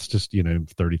 And that's just,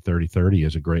 30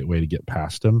 is a great way to get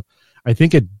past them. I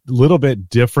think a little bit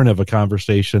different of a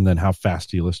conversation than how fast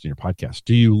do you listen to your podcast.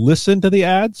 Do you listen to the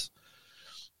ads?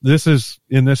 This is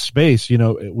in this space,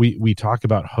 we talk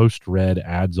about host read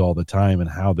ads all the time and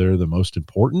how they're the most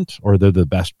important, or they're the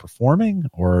best performing,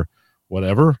 or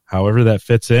whatever, however that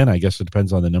fits in. I guess it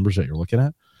depends on the numbers that you're looking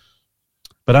at.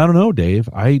 But I don't know, Dave.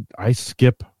 I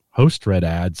skip host read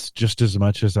ads just as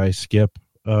much as I skip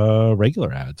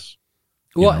regular ads.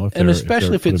 Well, and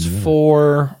especially if it's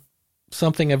for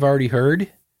something I've already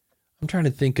heard. I'm trying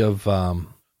to think of,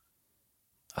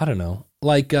 I don't know,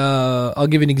 like, I'll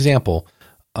give you an example.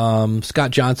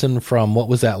 Scott Johnson from What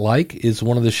Was That Like is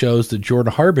one of the shows that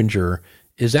Jordan Harbinger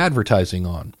is advertising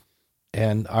on.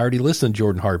 And I already listened to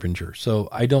Jordan Harbinger, so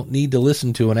I don't need to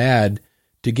listen to an ad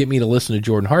to get me to listen to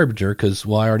Jordan Harbinger, because, I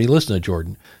already listened to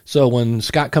Jordan. So when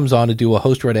Scott comes on to do a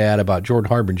host-read ad about Jordan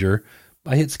Harbinger,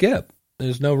 I hit skip.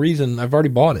 There's no reason. I've already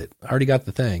bought it. I already got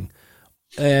the thing.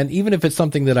 And even if it's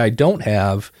something that I don't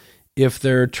have, if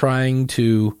they're trying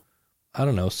to, I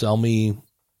don't know, sell me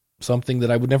something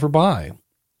that I would never buy,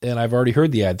 and I've already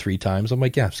heard the ad 3 times, I'm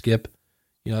like, yeah, skip.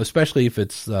 Especially if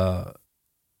it's,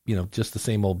 just the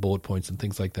same old bullet points and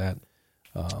things like that.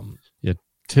 Yeah.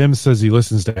 Tim says he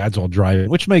listens to ads while driving,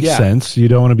 which makes sense. You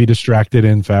don't want to be distracted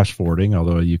in fast forwarding,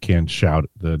 although you can shout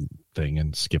the thing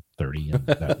and skip 30, and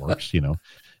that works,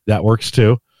 that works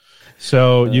too.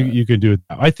 So you can do it.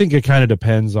 I think it kind of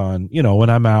depends on, when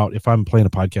I'm out, if I'm playing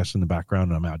a podcast in the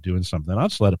background and I'm out doing something, I'll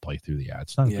just let it play through the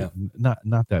ads.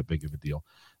 Not that big of a deal.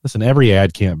 Listen, every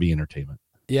ad can't be entertainment.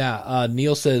 Yeah,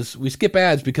 Neil says, we skip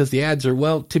ads because the ads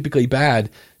are, typically bad,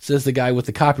 says the guy with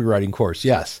the copywriting course.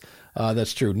 Yes,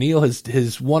 that's true. Neil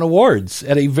has won awards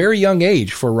at a very young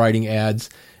age for writing ads,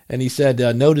 and he said,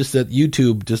 notice that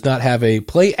YouTube does not have a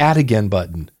play ad again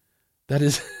button. That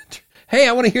is, hey,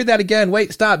 I want to hear that again.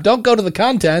 Wait, stop. Don't go to the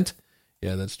content.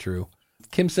 Yeah, that's true.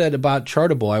 Kim said about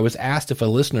Chartable, I was asked if a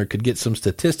listener could get some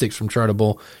statistics from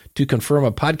Chartable to confirm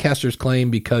a podcaster's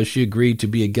claim because she agreed to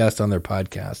be a guest on their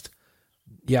podcast.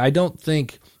 Yeah, I don't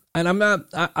think, and I'm not,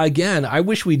 again, I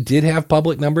wish we did have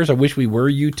public numbers. I wish we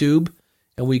were YouTube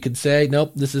and we could say,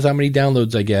 nope, this is how many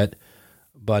downloads I get.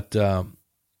 But, it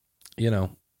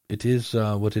is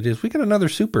what it is. We got another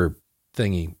super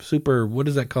thingy. Super, what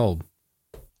is that called?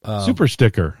 Super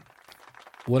sticker.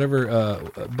 Whatever.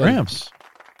 Gramps.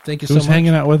 Thank you so much. Who's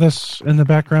hanging out with us in the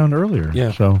background earlier.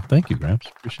 Yeah. So thank you, Gramps.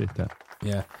 Appreciate that.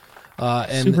 Yeah.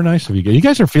 And super nice of you guys. You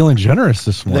guys are feeling generous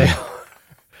this morning.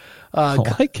 I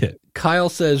like it. Kyle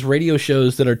says radio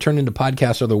shows that are turned into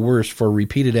podcasts are the worst for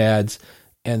repeated ads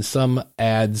and some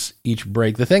ads each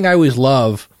break. The thing I always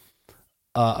love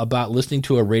about listening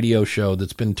to a radio show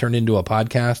that's been turned into a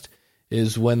podcast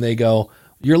is when they go,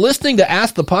 you're listening to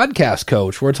Ask the Podcast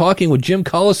Coach. We're talking with Jim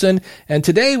Collison, and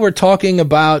today we're talking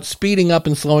about speeding up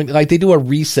and slowing. Like, they do a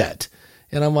reset.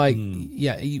 And I'm like,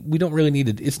 yeah, we don't really need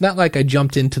it. It's not like I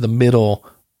jumped into the middle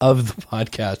of the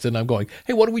podcast and I'm going,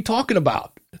 hey, what are we talking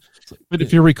about? But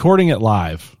if you're recording it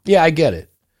live. Yeah, I get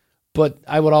it. But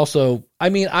I would also,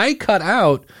 I cut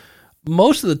out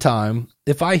most of the time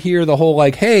if I hear the whole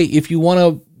like, hey, if you want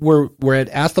to, we're at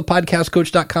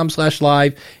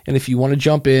askthepodcastcoach.com/live. And if you want to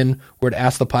jump in, we're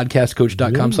at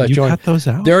askthepodcastcoach.com/join. Cut those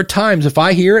out? There are times if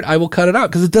I hear it, I will cut it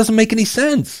out because it doesn't make any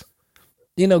sense.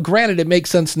 Granted, it makes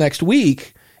sense next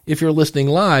week if you're listening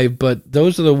live, but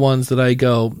those are the ones that I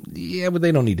go, yeah, but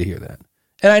they don't need to hear that.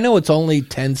 And I know it's only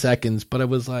 10 seconds, but I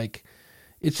was like,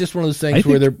 it's just one of those things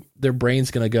where their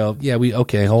brain's going to go, yeah,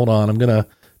 okay, hold on. I'm going to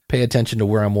pay attention to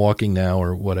where I'm walking now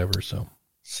or whatever. So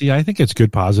See, I think it's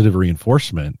good positive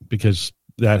reinforcement because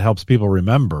that helps people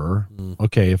remember,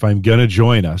 okay, if I'm going to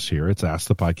join us here, it's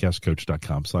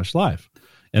askthepodcastcoach.com/live.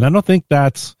 And I don't think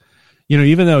that's,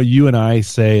 even though you and I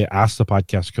say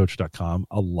askthepodcastcoach.com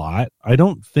a lot, I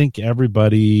don't think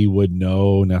everybody would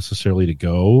know necessarily to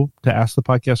go to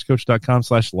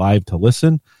askthepodcastcoach.com/live to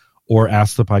listen, or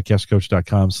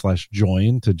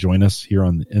askthepodcastcoach.com/join to join us here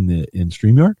in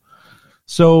StreamYard.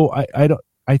 So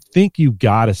I think you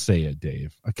got to say it,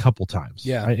 Dave, a couple times.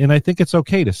 Yeah. And I think it's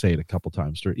okay to say it a couple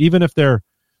times, even if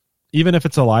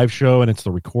it's a live show and it's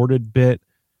the recorded bit.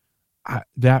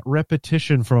 That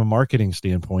repetition from a marketing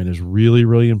standpoint is really,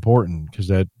 really important, because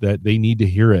that they need to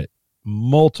hear it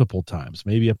multiple times,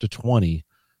 maybe up to 20,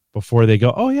 before they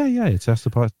go, oh yeah, it's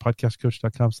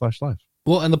askthepodcastcoach.com/live.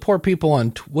 Well, and the poor people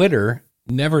on Twitter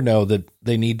never know that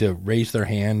they need to raise their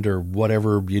hand or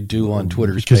whatever you do on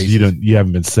Twitter because Spaces. you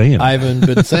haven't been saying it. I haven't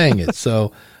been saying it.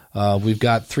 So we've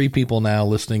got 3 people now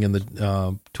listening in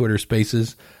the Twitter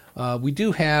Spaces. We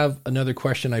do have another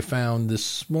question I found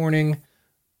this morning.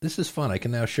 This is fun. I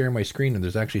can now share my screen, and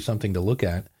there's actually something to look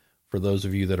at for those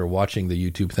of you that are watching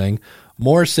the YouTube thing.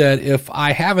 Moore said, if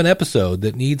I have an episode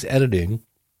that needs editing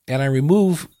and I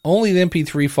remove only the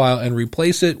MP3 file and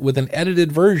replace it with an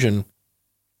edited version,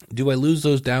 do I lose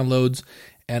those downloads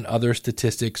and other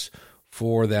statistics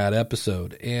for that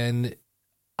episode? And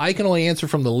I can only answer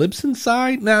from the Libsyn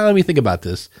side. Now, let me think about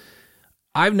this.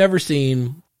 I've never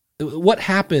seen what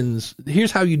happens.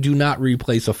 Here's how you do not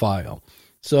replace a file.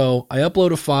 So I upload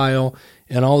a file,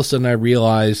 and all of a sudden I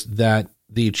realize that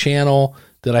the channel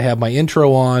that I have my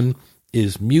intro on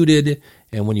is muted.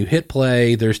 And when you hit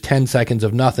play, there's 10 seconds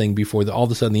of nothing before all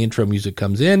of a sudden the intro music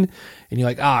comes in, and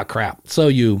you're like, crap. So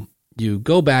you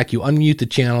go back, you unmute the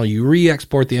channel, you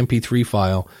re-export the MP3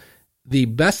 file. The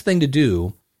best thing to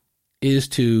do is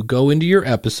to go into your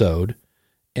episode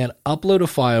and upload a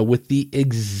file with the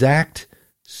exact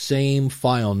same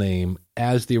file name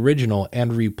as the original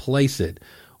and replace it.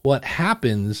 What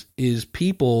happens is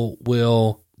people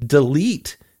will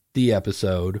delete the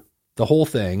episode, the whole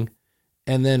thing,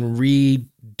 and then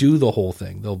redo the whole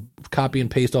thing. They'll copy and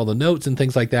paste all the notes and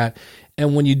things like that.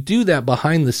 And when you do that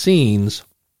behind the scenes,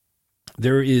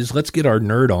 there is, let's get our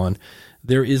nerd on,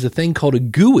 there is a thing called a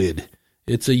GUID.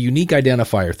 It's a unique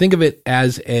identifier. Think of it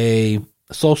as a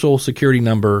social security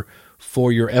number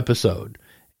for your episode.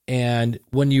 And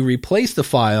when you replace the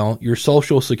file, your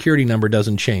social security number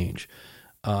doesn't change.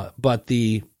 But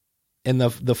the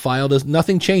file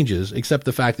nothing changes except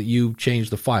the fact that you changed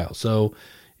the file. So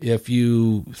if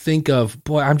you think of,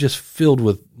 boy, I'm just filled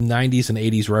with 90s and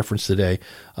 80s reference today.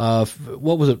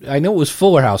 What was it? I know it was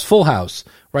Full House,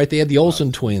 right? They had the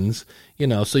Olsen twins,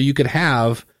 so you could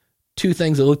have 2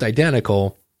 things that looked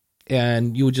identical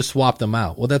and you would just swap them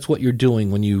out. Well, that's what you're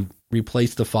doing when you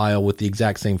replace the file with the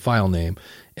exact same file name.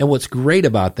 And what's great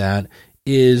about that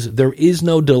is there is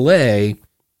no delay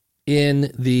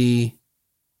in the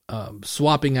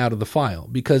swapping out of the file,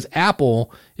 because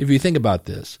Apple, if you think about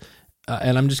this,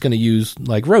 and I'm just going to use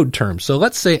like road terms. So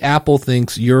let's say Apple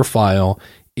thinks your file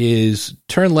is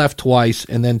turn left twice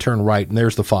and then turn right, and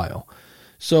there's the file.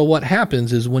 So what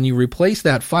happens is when you replace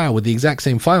that file with the exact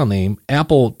same file name,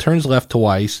 Apple turns left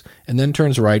twice and then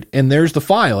turns right, and there's the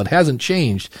file. It hasn't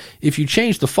changed. If you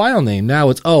change the file name,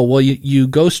 now it's, you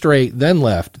go straight, then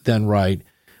left, then right.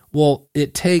 Well,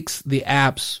 it takes the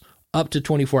apps up to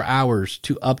 24 hours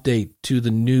to update to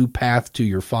the new path to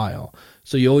your file.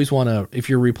 So you always want to, if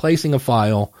you're replacing a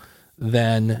file,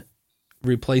 then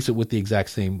replace it with the exact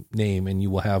same name, and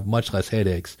you will have much less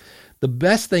headaches. The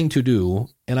best thing to do,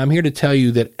 and I'm here to tell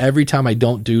you that every time I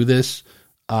don't do this,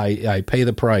 I pay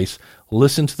the price.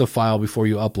 Listen to the file before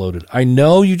you upload it. I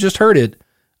know you just heard it.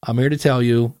 I'm here to tell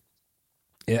you,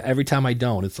 every time I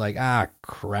don't, it's like,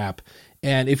 crap.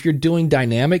 And if you're doing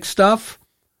dynamic stuff,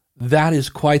 that is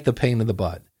quite the pain in the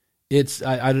butt. It's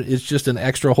just an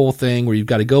extra whole thing where you've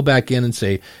got to go back in and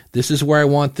say, this is where I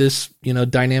want this,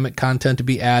 dynamic content to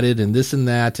be added, and this and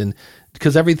that, and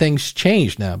because everything's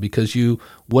changed now, because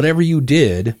whatever you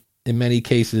did in many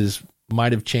cases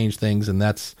might have changed things, and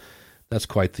that's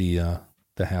quite the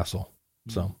hassle.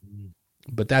 So,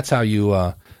 but that's how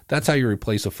you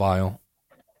replace a file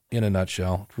in a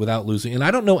nutshell without losing. And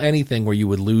I don't know anything where you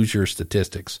would lose your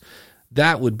statistics.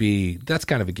 That's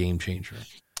kind of a game changer.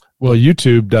 Well,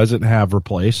 YouTube doesn't have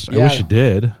replace. I wish it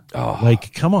did. Oh.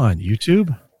 Come on,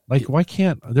 YouTube. Why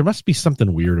can't, there must be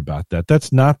something weird about that.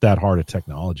 That's not that hard a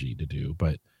technology to do,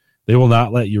 but they will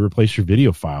not let you replace your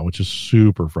video file, which is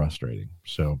super frustrating.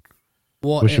 So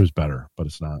wish it was better, but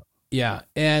it's not. Yeah.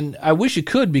 And I wish it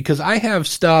could, because I have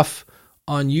stuff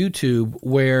on YouTube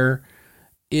where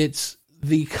it's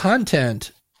the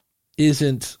content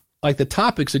isn't like the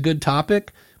topic's a good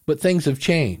topic, but things have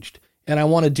changed. And I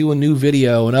want to do a new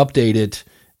video and update it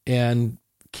and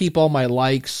keep all my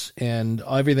likes and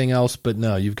everything else. But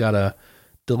no, you've got to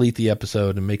delete the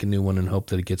episode and make a new one and hope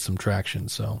that it gets some traction.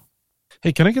 So,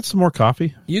 hey, can I get some more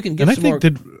coffee? You can get and some more.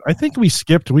 I think we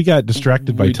skipped. We got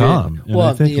distracted by Tom. Well,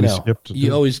 I think you know, skipped.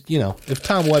 You always, you know, if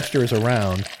Tom Webster is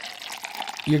around,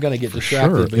 you're going to get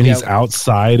distracted. Sure. But and he's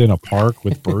outside in a park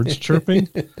with birds chirping.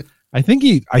 I think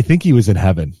he was in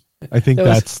heaven. I think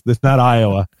that's not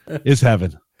Iowa. It's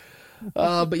heaven.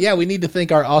 But yeah, we need to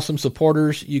thank our awesome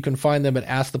supporters. You can find them at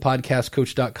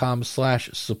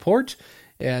askthepodcastcoach.com/support.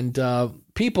 And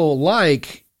people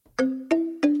like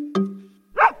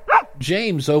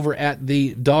James over at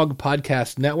the Dog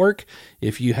Podcast Network.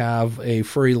 If you have a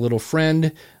furry little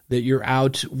friend that you're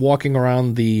out walking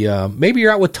around maybe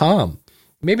you're out with Tom.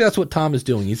 Maybe that's what Tom is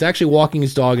doing. He's actually walking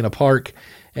his dog in a park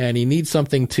and he needs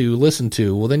something to listen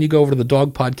to. Well, then you go over to the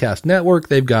Dog Podcast Network.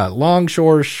 They've got long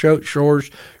shores, short shores,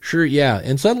 sure, yeah.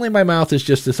 And suddenly my mouth has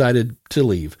just decided to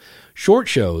leave. Short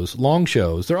shows, long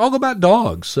shows, they're all about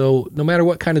dogs. So no matter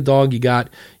what kind of dog you got,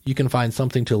 you can find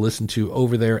something to listen to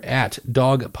over there at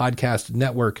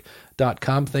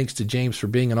dogpodcastnetwork.com. Thanks to James for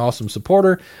being an awesome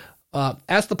supporter.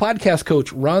 Ask the Podcast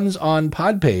Coach runs on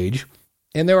Podpage.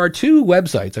 And there are two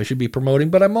websites I should be promoting,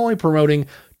 but I'm only promoting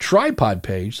Tripod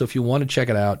Page. So if you want to check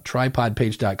it out,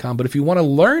 tripodpage.com. But if you want to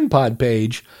learn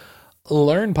Podpage,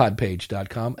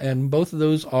 learnpodpage.com. And both of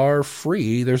those are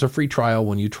free. There's a free trial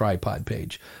when you try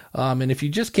Podpage. And if you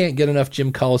just can't get enough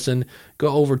Jim Cullison,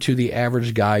 go over to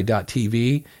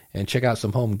theaverageguy.tv and check out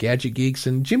some Home Gadget Geeks.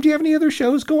 And Jim, do you have any other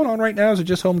shows going on right now? Or is it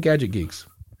just Home Gadget Geeks?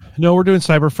 No, we're doing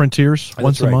Cyber Frontiers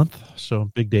once a month. So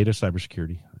big data,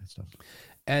 cybersecurity, that stuff.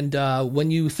 And when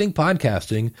you think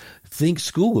podcasting, think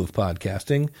School of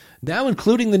Podcasting, now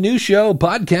including the new show,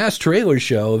 Podcast Trailer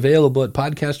Show, available at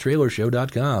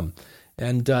podcasttrailershow.com.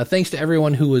 And thanks to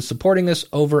everyone who is supporting us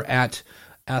over at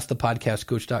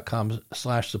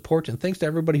askthepodcastcoach.com/support. And thanks to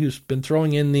everybody who's been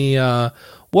throwing in the,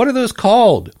 what are those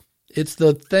called? It's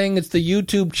the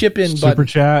YouTube chip-in button.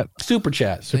 Super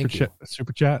Chat. Thank you.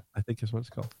 Super Chat, I think is what it's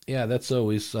called. Yeah, that's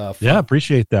always fun. Yeah,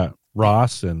 appreciate that.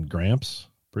 Ross and Gramps.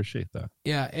 Appreciate that.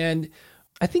 Yeah, and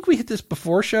I think we hit this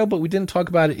before show, but we didn't talk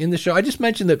about it in the show. I just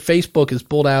mentioned that Facebook is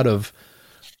pulled out of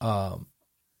everything.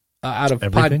 Out of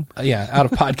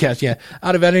podcast. Yeah,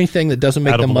 out of anything that doesn't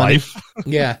make them money. Life.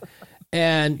 Yeah,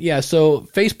 and yeah, so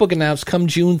Facebook announced come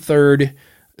June 3rd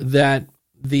that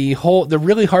the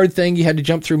really hard thing you had to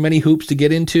jump through many hoops to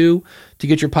get into to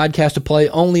get your podcast to play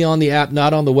only on the app,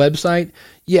 not on the website.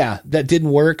 Yeah, that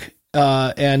didn't work.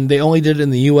 And they only did it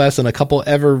in the U.S. and a couple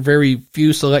very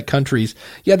few select countries.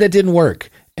 Yeah, that didn't work,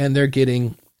 and they're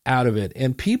getting out of it.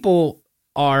 And people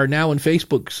are now in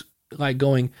Facebook's like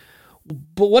going,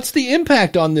 but what's the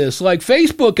impact on this? Like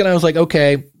Facebook, and I was like,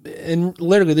 okay. And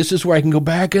literally, this is where I can go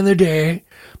back in the day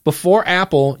before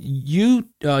Apple.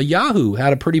 Yahoo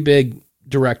had a pretty big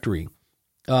directory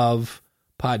of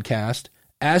podcast,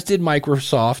 as did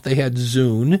Microsoft. They had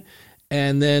Zune.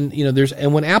 And then,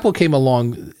 when Apple came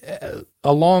along, there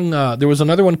was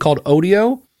another one called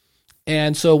Odeo.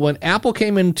 And so when Apple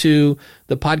came into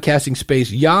the podcasting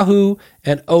space, Yahoo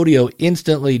and Odeo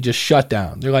instantly just shut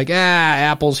down. They're like,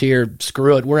 Apple's here.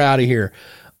 Screw it. We're out of here.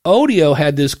 Odeo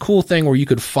had this cool thing where you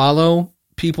could follow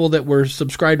people that were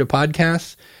subscribed to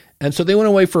podcasts. And so they went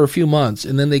away for a few months,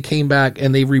 and then they came back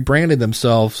and they rebranded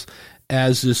themselves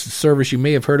as this service you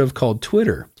may have heard of called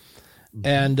Twitter.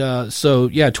 And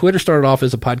Twitter started off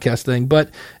as a podcast thing. But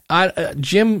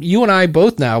Jim, you and I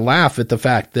both now laugh at the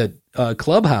fact that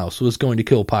Clubhouse was going to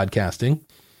kill podcasting.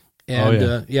 And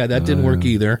that didn't work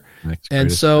either. And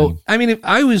so, thing. I mean, if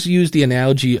I always use the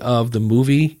analogy of the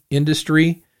movie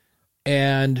industry.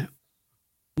 And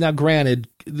now, granted,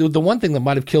 the one thing that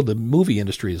might have killed the movie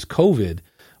industry is COVID.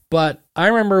 But I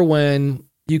remember when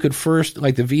you could first,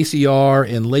 like the VCR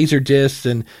and laser discs,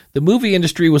 and the movie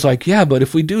industry was like, yeah, but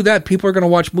if we do that, people are going to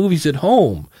watch movies at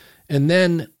home. And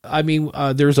then,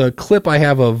 there's a clip I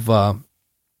have of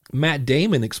Matt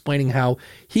Damon explaining how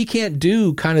he can't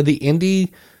do kind of the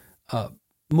indie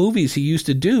movies he used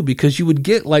to do because you would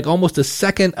get like almost a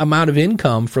second amount of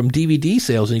income from DVD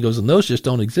sales. And he goes, and those just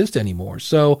don't exist anymore.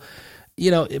 So,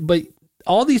 but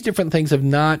all these different things have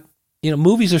not,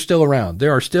 movies are still around.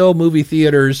 There are still movie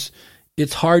theaters.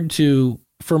 It's hard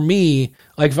for me,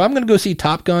 like if I'm going to go see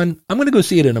Top Gun, I'm going to go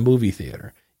see it in a movie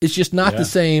theater. It's just not the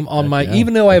same on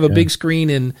even though I have a big screen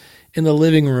in the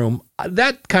living room,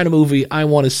 that kind of movie I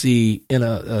want to see in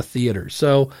a theater.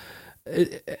 So,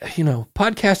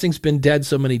 podcasting's been dead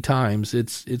so many times.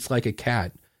 It's like a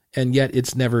cat, and yet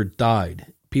it's never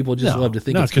died. People just love to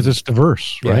think because it's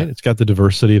diverse, right? It's got the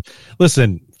diversity.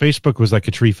 Listen, Facebook was like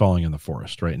a tree falling in the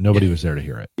forest, right? Nobody was there to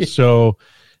hear it. So,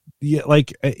 yeah,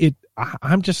 like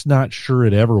I'm just not sure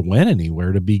it ever went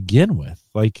anywhere to begin with.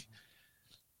 Like,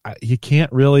 you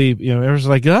can't really, it was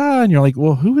like, and you're like,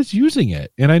 well, who is using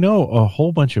it? And I know a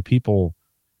whole bunch of people,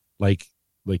 like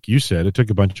you said, it took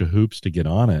a bunch of hoops to get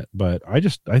on it, but I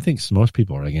think most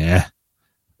people are like,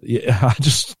 I'll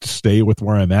just stay with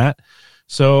where I'm at.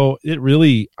 So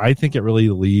I think it really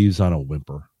leaves on a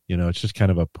whimper. It's just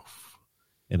kind of a poof,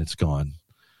 and it's gone.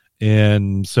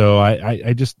 And so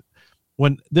I just,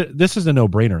 this is a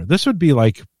no-brainer. This would be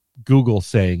like Google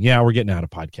saying, yeah, we're getting out of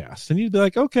podcasts. And you'd be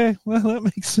like, okay, well, that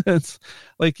makes sense.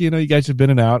 Like, you guys have been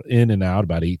in and out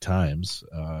about 8 times.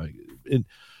 And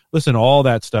listen, all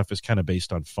that stuff is kind of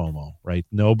based on FOMO, right?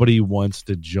 Nobody wants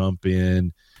to jump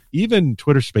in. Even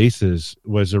Twitter Spaces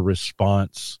was a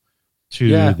response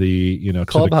to the, to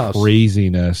the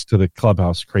craziness, to the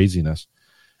Clubhouse craziness.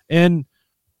 And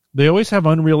they always have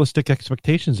unrealistic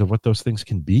expectations of what those things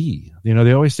can be.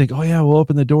 They always think, oh yeah, we'll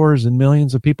open the doors and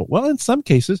millions of people. Well, in some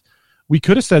cases, we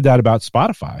could have said that about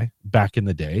Spotify back in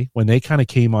the day when they kind of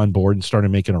came on board and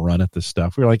started making a run at this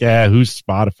stuff. We were like, who's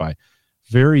Spotify?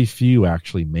 Very few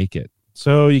actually make it.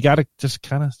 So you got to just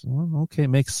kind of, okay, it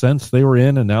makes sense. They were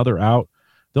in and now they're out.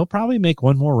 They'll probably make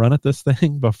one more run at this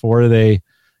thing before they,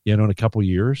 in a couple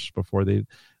years before they,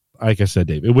 like I said,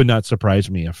 Dave, it would not surprise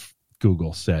me if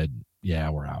Google said, yeah,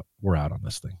 we're out on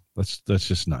this thing. Let's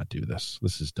just not do this.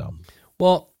 This is dumb.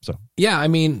 Well, I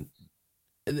mean,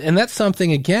 and that's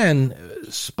something, again,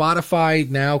 Spotify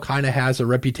now kind of has a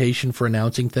reputation for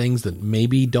announcing things that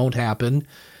maybe don't happen.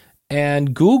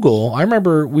 And Google, I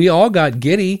remember we all got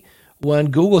giddy when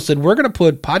Google said, we're going to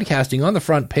put podcasting on the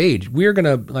front page. We're going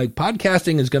to,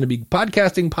 podcasting is going to be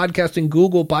podcasting,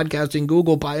 Google,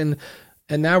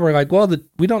 and now we're like, well,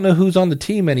 we don't know who's on the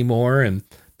team anymore, and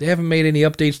they haven't made any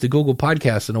updates to Google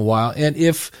Podcasts in a while. And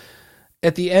if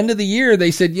at the end of the year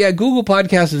they said, yeah, Google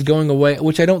Podcasts is going away,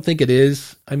 which I don't think it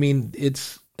is. I mean,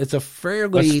 it's a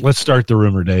fairly... Let's start the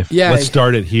rumor, Dave. Yeah. Let's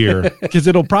start it here, because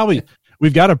it'll probably...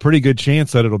 We've got a pretty good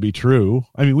chance that it'll be true.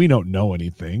 I mean, we don't know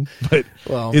anything, but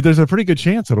there's a pretty good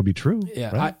chance it'll be true.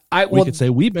 Yeah, right? We could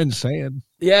say we've been saying.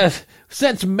 Yes,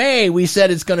 since May we said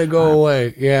it's going to go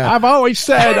away. Yeah, I've always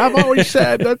said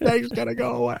that thing's going to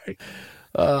go away.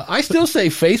 I still say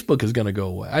Facebook is going to go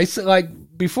away. I say,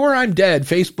 before I'm dead,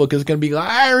 Facebook is going to be like,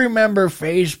 I remember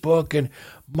Facebook and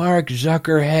Mark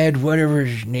Zuckerhead, whatever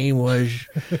his name was,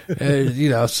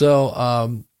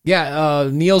 So.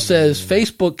 Neil says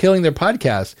Facebook killing their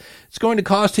podcast. It's going to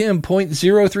cost him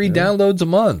 0.03 downloads a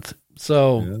month.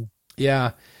 So,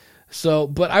 So,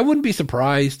 but I wouldn't be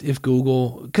surprised if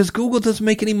because Google doesn't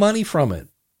make any money from it.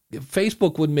 If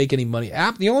Facebook wouldn't make any money.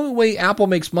 The only way Apple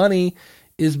makes money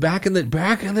is back in the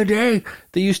day,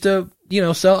 they used to,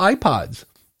 sell iPods.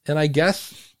 And I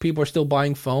guess people are still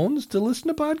buying phones to listen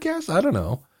to podcasts. I don't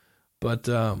know. But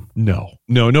no,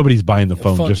 nobody's buying the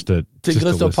phone just to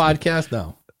listen to a podcast.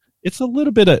 No. It's a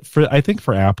little bit I think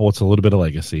for Apple, it's a little bit of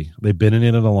legacy. They've been in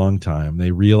it a long time. They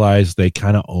realize they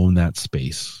kind of own that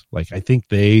space. I think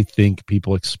they think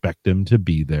people expect them to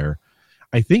be there.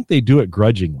 I think they do it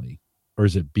grudgingly, or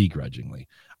is it begrudgingly?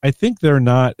 I think they're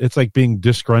not. It's like being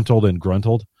disgruntled and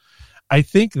gruntled. I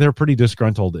think they're pretty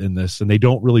disgruntled in this, and they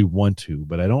don't really want to,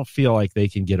 but I don't feel like they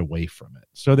can get away from it.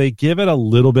 So they give it a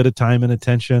little bit of time and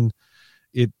attention.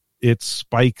 It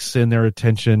spikes in their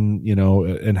attention,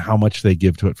 and how much they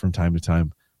give to it from time to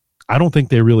time. I don't think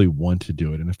they really want to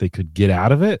do it. And if they could get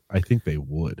out of it, I think they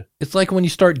would. It's like when you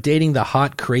start dating the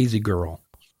hot, crazy girl,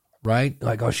 right?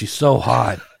 Like, oh, she's so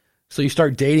hot. So you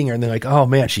start dating her and they're like, oh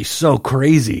man, she's so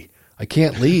crazy. I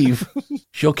can't leave.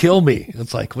 She'll kill me.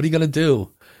 It's like, what are you going to do?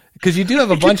 Because you do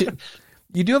have a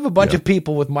bunch of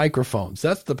people with microphones.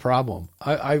 That's the problem.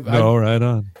 Right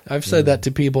on. I've said that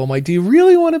to people. I'm like, do you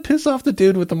really want to piss off the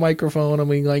dude with the microphone? I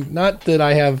mean, not that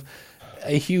I have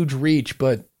a huge reach,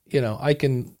 but I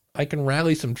can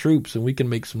rally some troops and we can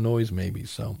make some noise maybe.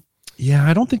 So yeah,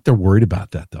 I don't think they're worried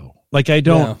about that though. I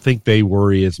don't think they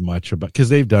worry as much about, because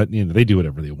they've done, they do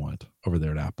whatever they want over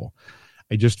there at Apple.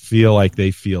 I just feel like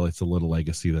they feel it's a little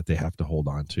legacy that they have to hold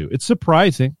on to. It's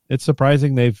surprising.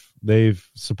 They've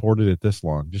supported it this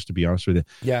long, just to be honest with you.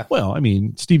 Yeah. Well, I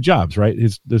mean, Steve Jobs, right?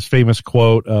 This famous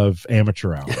quote of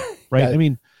amateur hour, right? I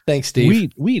mean, thanks,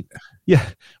 Steve. We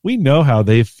know how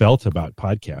they've felt about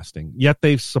podcasting, yet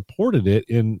they've supported it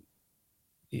in,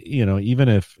 even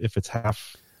if it's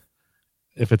half-ass,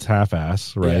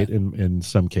 right? Yeah. In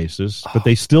some cases, but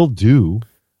they still do.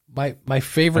 My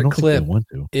favorite clip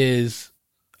is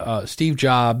Steve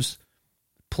Jobs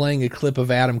playing a clip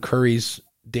of Adam Curry's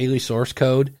daily source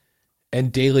code,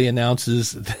 and Daly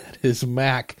announces that his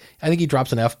Mac, I think he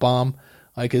drops an F-bomb,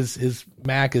 like his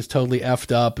Mac is totally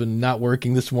effed up and not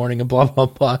working this morning and blah, blah,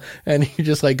 blah. And you're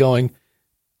just like going,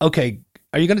 okay,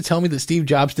 are you going to tell me that Steve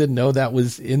Jobs didn't know that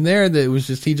was in there? That it was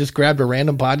just, he just grabbed a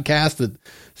random podcast that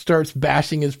starts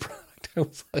bashing his product. I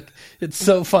was like, it's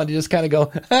so fun to just kind of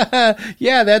go,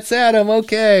 yeah, that's Adam.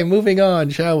 Okay, moving on,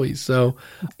 shall we? So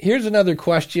here's another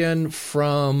question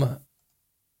from,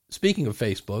 speaking of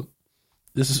Facebook,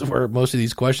 this is where most of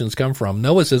these questions come from.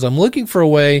 Noah says, I'm looking for a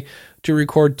way to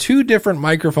record 2 different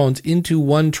microphones into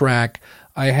one track.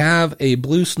 I have a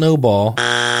Blue Snowball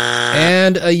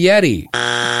and a Yeti.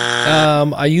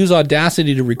 I use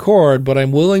Audacity to record, but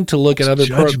I'm willing to look at other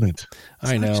judgment.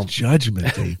 I know.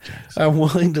 Judgment, Dave. I'm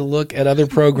willing to look at other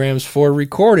programs for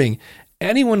recording.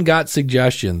 Anyone got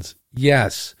suggestions?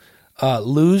 Yes.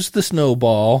 Lose the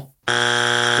Snowball,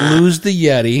 lose the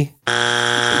Yeti,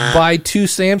 buy 2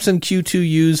 Samson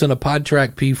Q2Us and a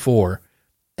PodTrack P4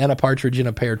 and a Partridge in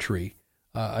a Pear Tree.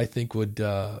 I think would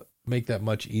make that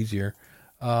much easier.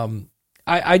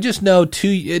 I just know 2,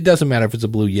 it doesn't matter if it's a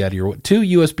Blue Yeti or what, 2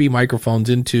 USB microphones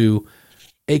into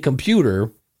a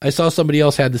computer. I saw somebody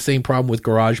else had the same problem with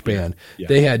GarageBand. Yeah.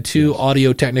 They had 2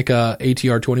 Audio-Technica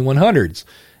ATR 2100s,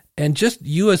 and just 2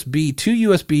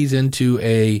 USBs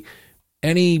into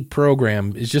any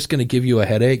program is just going to give you a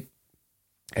headache.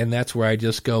 And that's where I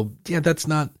just go, yeah, that's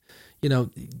not, do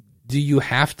you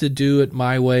have to do it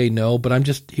my way? No, but I'm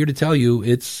just here to tell you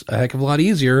it's a heck of a lot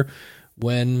easier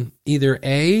when either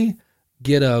A,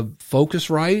 get a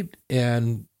Focusrite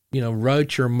and,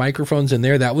 route your microphones in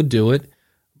there. That would do it.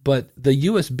 But the 2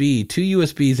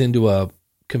 USBs into a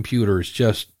computer is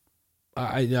just,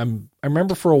 I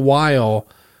remember for a while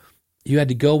you had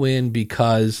to go in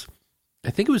because I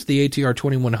think it was the ATR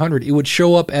 2100. It would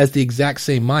show up as the exact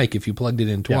same mic if you plugged it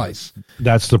in twice. Yeah,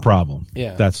 that's the problem.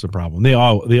 Yeah, that's the problem. They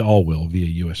all will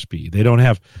via USB. They don't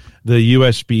have the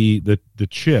USB, the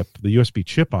chip, the USB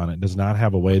chip on it does not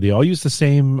have a way. They all use the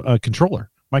same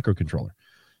microcontroller.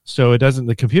 So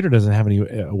the computer doesn't have any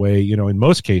way, in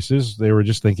most cases, they were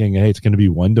just thinking, hey, it's going to be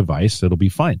one device. It'll be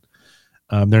fine.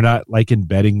 They're not like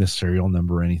embedding the serial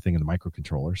number or anything in the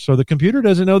microcontroller. So the computer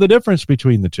doesn't know the difference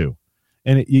between the two.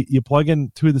 And you plug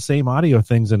in 2 of the same audio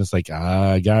things and it's like,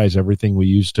 guys, everything we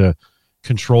use to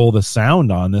control the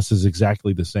sound on this is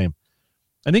exactly the same.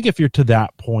 I think if you're to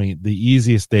that point, the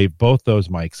easiest, Dave, both those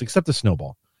mics, except the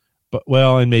Snowball,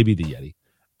 and maybe the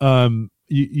Yeti,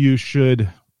 you should,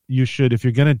 if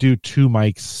you're going to do 2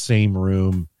 mics, same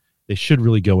room, they should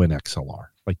really go in XLR.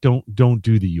 Like don't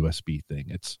do the USB thing.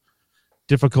 It's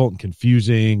difficult and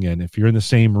confusing. And if you're in the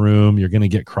same room, you're going to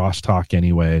get crosstalk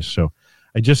anyway. So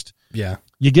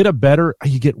you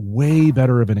get way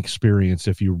better of an experience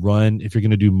if you're going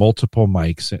to do multiple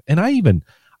mics. And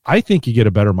I think you get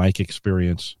a better mic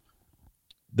experience.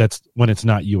 That's when it's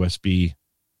not USB,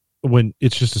 when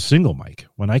it's just a single mic.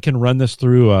 When I can run this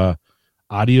through a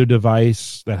audio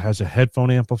device that has a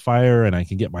headphone amplifier and I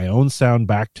can get my own sound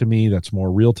back to me, that's more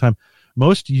real time.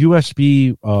 Most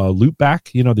USB loop back,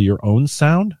 your own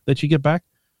sound that you get back,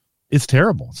 it's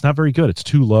terrible. It's not very good. It's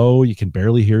too low. You can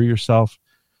barely hear yourself.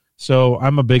 So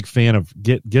I'm a big fan of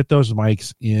get those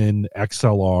mics in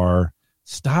XLR.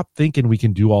 Stop thinking we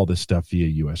can do all this stuff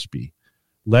via USB.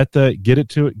 Get it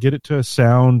to a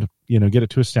sound, get it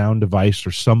to a sound device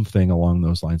or something along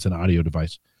those lines, an audio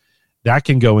device. That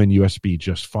can go in USB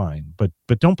just fine, but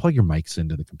don't plug your mics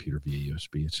into the computer via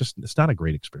USB. It's not a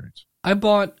great experience. I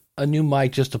bought a new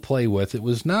mic just to play with. It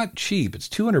was not cheap. It's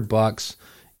 $200.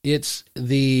 It's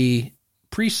the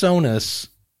PreSonus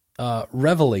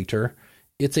Revelator.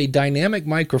 It's a dynamic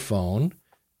microphone,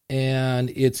 and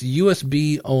it's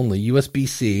USB only,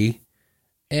 USB-C.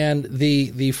 And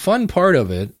the fun part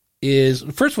of it is,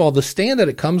 first of all, the stand that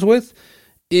it comes with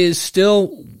is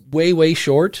still way, way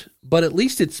short, but at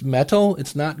least it's metal.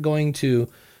 It's not going to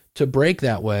break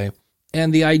that way.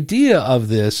 And the idea of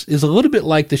this is a little bit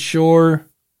like the Shure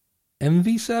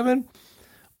MV7.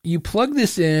 You plug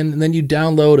this in, and then you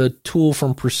download a tool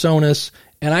from PreSonus,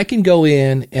 and I can go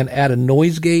in and add a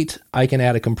noise gate. I can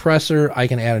add a compressor. I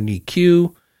can add an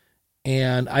EQ,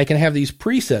 and I can have these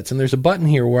presets. And there's a button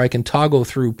here where I can toggle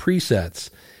through presets.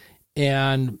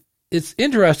 And it's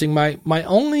interesting. My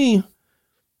only,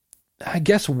 I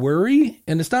guess, worry,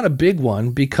 and it's not a big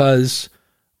one, because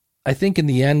I think in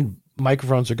the end,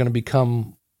 microphones are going to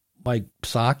become like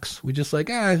socks. We just like,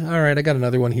 all right, I got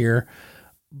another one here.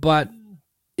 But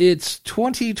it's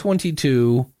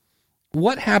 2022.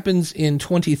 What happens in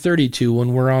 2032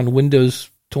 when we're on Windows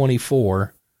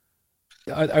 24?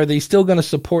 Are they still going to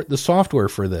support the software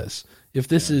for this? If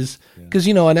this is, because,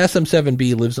 an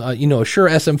SM7B lives, a Shure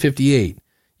SM58.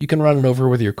 you can run it over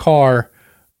with your car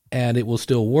and it will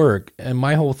still work. And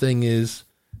my whole thing is,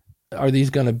 are these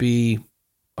going to be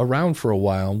around for a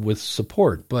while with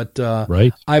support? But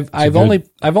right. I've only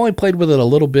played with it a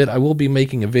little bit. I will be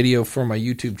making a video for my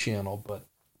YouTube channel, but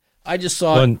I just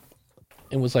saw it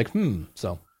and was like,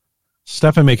 so.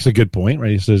 Stefan makes a good point,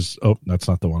 right? He says, oh, that's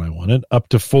not the one I wanted. Up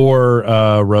to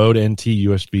 4 Rode NT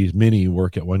USB Mini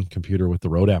work at one computer with the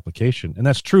Rode application. And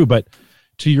that's true. But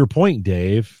to your point,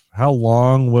 Dave, how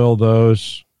long will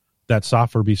that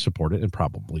software be supported? And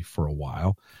probably for a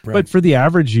while. Right. But for the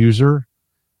average user,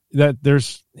 that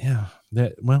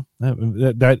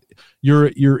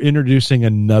you're introducing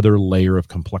another layer of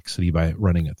complexity by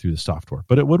running it through the software,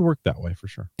 but it would work that way for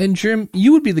sure. And Jim,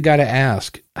 you would be the guy to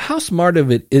ask, how smart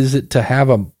of it is it to have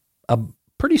a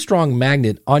pretty strong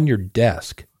magnet on your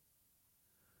desk?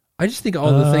 I just think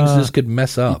all the things this could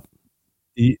mess up.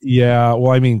 Yeah,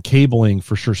 well, I mean, cabling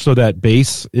for sure. So that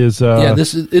base is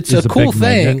it's a cool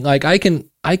thing. Magnet. Like I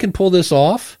can pull this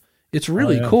off. It's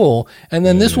really cool. And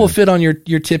then this will fit on your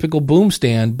typical boom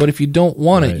stand. But if you don't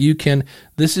want it, you can,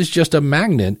 this is just a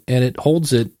magnet and it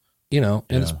holds it, and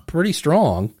it's pretty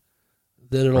strong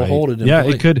that it'll hold it in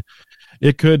place.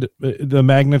 It could, the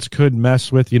magnets could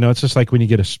mess with, it's just like when you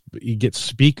get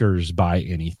speakers by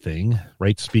anything,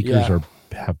 right? Speakers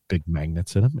have big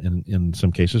magnets in them. And in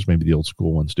some cases, maybe the old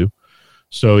school ones do.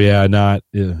 So that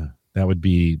would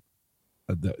be,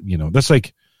 that's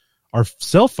like, our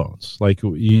cell phones, like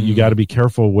you got to be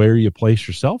careful where you place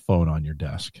your cell phone on your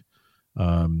desk,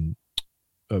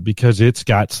 because it's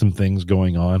got some things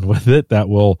going on with it that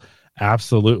will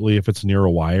absolutely, if it's near a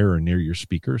wire or near your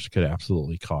speakers, could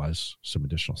absolutely cause some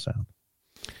additional sound.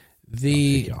 There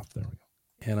we go.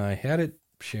 And I had it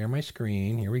share my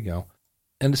screen. Here we go.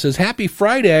 And it says, Happy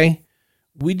Friday.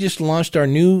 We just launched our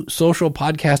new social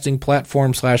podcasting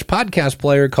platform / podcast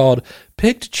player called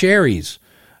Picked Cherries.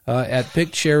 At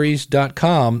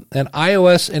pickcherries.com, and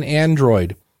iOS and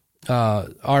Android.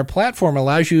 Our platform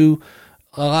allows your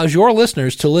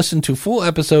listeners to listen to full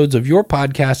episodes of your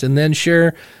podcast and then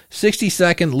share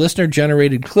 60-second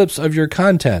listener-generated clips of your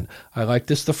content. I liked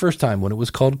this the first time when it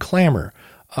was called Clamor.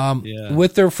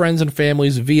 With their friends and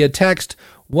families via text,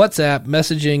 WhatsApp,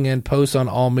 messaging, and posts on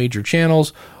all major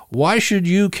channels. Why should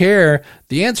you care?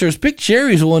 The answer is Picked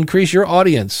Cherries will increase your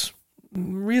audience.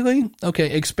 Really?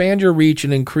 Okay. Expand your reach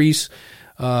and increase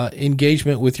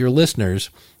engagement with your listeners.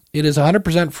 It is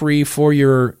 100% free for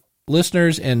your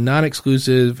listeners and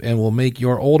non-exclusive and will make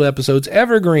your old episodes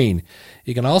evergreen.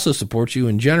 It can also support you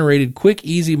in generated quick,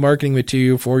 easy marketing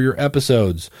material for your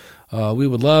episodes. We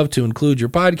would love to include your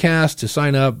podcast. To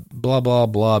sign up, blah, blah,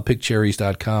 blah,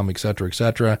 pickcherries.com, et cetera, et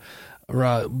cetera.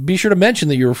 Be sure to mention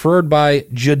that you're referred by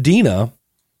Jadina.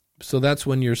 So that's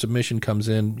when your submission comes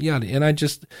in. Yeah,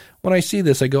 and when I see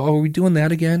this, I go, oh, are we doing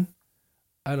that again?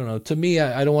 I don't know. To me,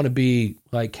 I don't want to be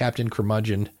like Captain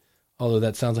Curmudgeon, although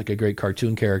that sounds like a great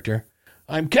cartoon character.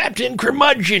 I'm Captain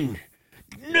Curmudgeon.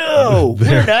 No,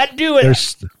 we're not doing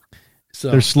it.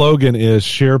 Their slogan is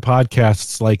share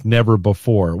podcasts like never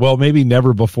before. Well, maybe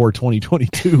never before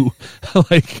 2022.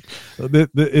 Like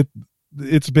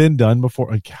it's been done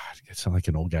before. God, I sound like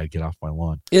an old guy. Get off my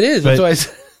lawn. It is. That's why I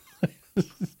said.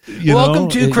 Welcome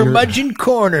to Curmudgeon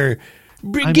Corner.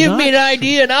 Give me an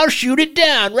idea and I'll shoot it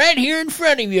down right here in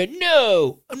front of you.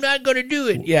 No, I'm not going to do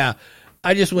it. Yeah.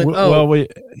 I just went,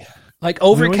 like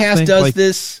Overcast does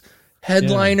this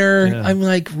headliner. Yeah. I'm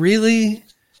like, really?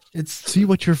 See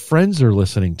what your friends are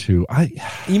listening to.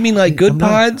 You mean like Good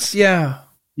Pods? Yeah.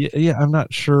 Yeah. I'm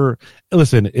not sure.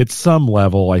 Listen, at some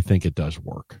level, I think it does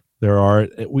work.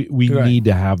 We need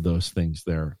to have those things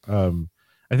there.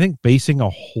 I think basing a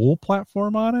whole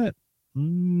platform on it,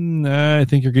 I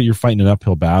think you're fighting an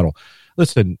uphill battle.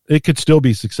 Listen, it could still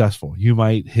be successful. You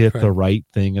might hit the right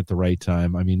thing at the right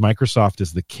time. I mean, Microsoft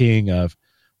is the king of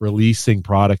releasing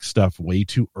product stuff way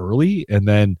too early, and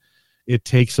then it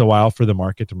takes a while for the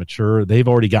market to mature. They've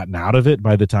already gotten out of it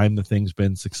by the time the thing's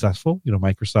been successful.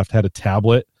 Microsoft had a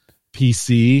tablet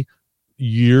PC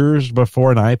years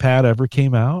before an iPad ever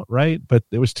came out, right? But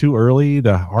it was too early.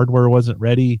 The hardware wasn't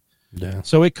ready. Yeah.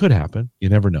 So it could happen. You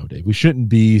never know, Dave. We shouldn't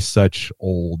be such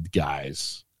old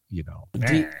guys,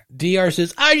 DR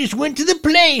says, I just went to the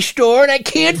Play Store and I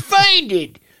can't find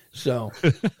it. So.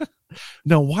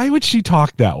 No, why would she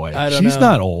talk that way? She's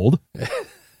not old.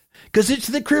 Because it's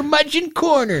the Curmudgeon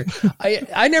Corner.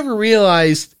 I never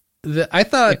realized that. I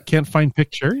thought. Can't find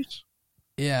pictures?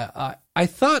 Yeah. I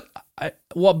thought,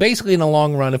 basically in the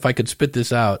long run, if I could spit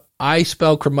this out, I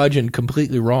spell curmudgeon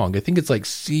completely wrong. I think it's like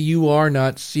CUR,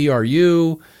 not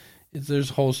CRU. There's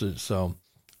whole, so,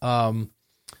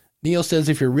 Neil says,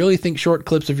 if you really think short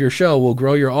clips of your show will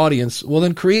grow your audience, well,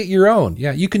 then create your own.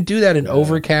 Yeah, you can do that in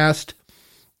Overcast.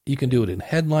 You can do it in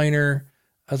Headliner.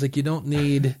 I was like, you don't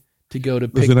need to go to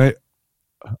pick. Listen,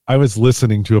 I was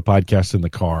listening to a podcast in the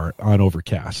car on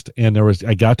Overcast, and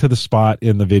I got to the spot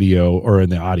in the video or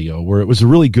in the audio where it was a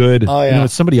really good,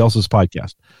 it's somebody else's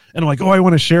podcast. And I'm like, I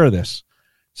want to share this.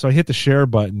 So I hit the share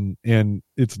button, and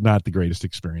it's not the greatest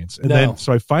experience. And then,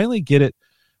 so I finally get it.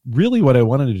 Really what I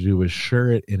wanted to do was share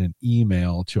it in an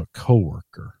email to a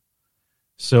coworker.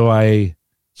 So I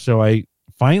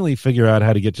finally figure out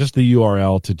how to get just the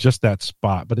URL to just that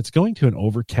spot, but it's going to an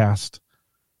Overcast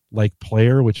like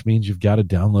player, which means you've got to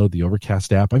download the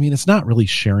Overcast app. I mean, it's not really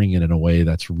sharing it in a way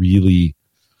that's really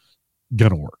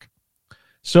going to work.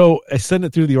 So I send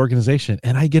it through the organization,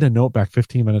 and I get a note back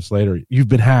 15 minutes later. You've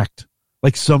been hacked.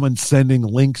 Like someone's sending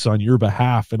links on your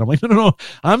behalf. And I'm like, no,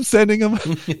 I'm sending them.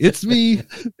 It's me.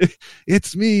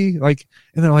 It's me. Like,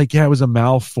 and they're like, yeah, it was a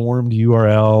malformed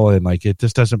URL. And like, it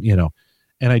just doesn't,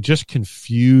 and I just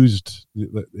confused.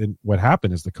 And what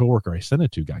happened is the coworker I sent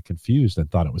it to got confused and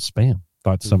thought it was spam,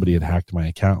 thought somebody had hacked my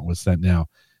account and was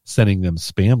sending them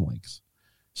spam links.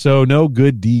 So no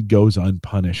good deed goes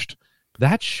unpunished.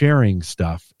 That sharing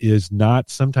stuff is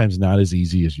sometimes not as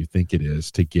easy as you think it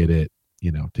is to get it,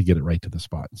 to get it right to the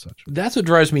spot and such. That's what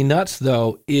drives me nuts,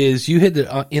 though, is you hit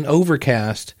in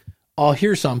Overcast, I'll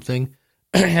hear something,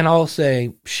 and I'll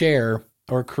say share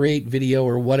or create video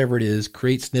or whatever it is,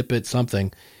 create snippet,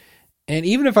 something. And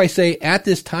even if I say at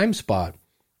this time spot,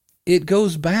 it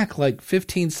goes back like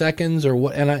 15 seconds or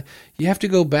what, and you have to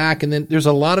go back, and then there's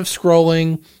a lot of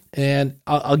scrolling, and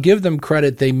I'll give them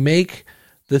credit. They make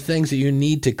the things that you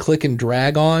need to click and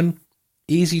drag on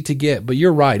easy to get, but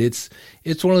you're right. It's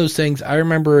one of those things. I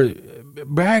remember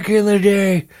back in the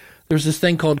day, there's this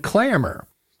thing called Clamor,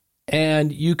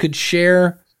 and you could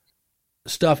share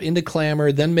stuff into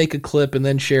Clamor, then make a clip, and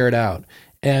then share it out.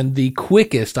 And the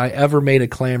quickest I ever made a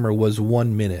Clamor was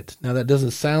 1 minute. Now that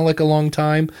doesn't sound like a long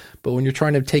time, but when you're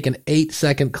trying to take an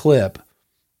 8-second clip,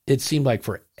 it seemed like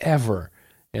forever.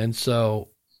 And so,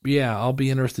 yeah, I'll be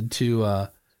interested to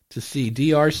see.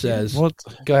 DR says,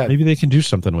 go ahead. Maybe they can do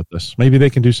something with this. Maybe they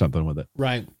can do something with it.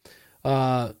 Right.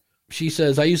 She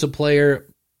says, I use a player,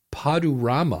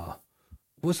 Podurama.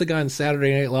 What's the guy on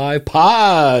Saturday Night Live?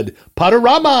 Podurama.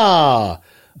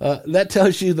 That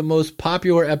tells you the most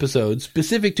popular episodes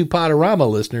specific to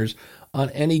Podurama listeners on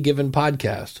any given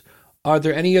podcast. Are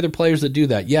there any other players that do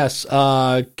that? Yes.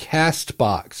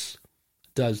 Castbox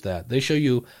does that. They show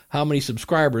you how many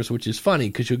subscribers, which is funny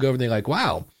because you'll go over there like,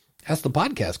 wow, Ask the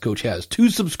Podcast Coach has 2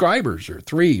 subscribers or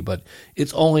 3, but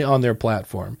it's only on their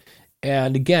platform.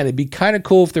 And again, it'd be kind of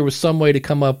cool if there was some way to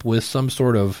come up with some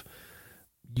sort of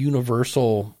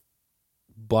universal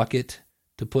bucket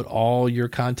to put all your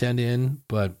content in,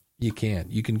 but you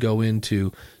can't. You can go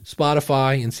into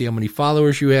Spotify and see how many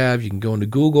followers you have. You can go into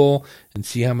Google and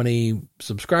see how many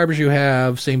subscribers you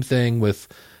have. Same thing with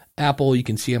Apple. You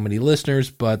can see how many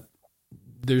listeners, but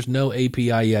there's no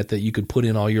API yet that you could put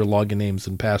in all your login names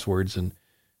and passwords and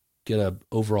get an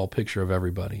overall picture of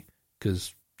everybody,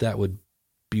 because that would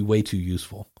be way too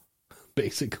useful,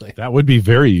 basically. That would be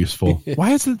very useful.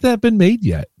 Why hasn't that been made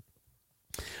yet?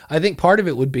 I think part of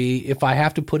it would be if I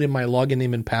have to put in my login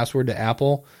name and password to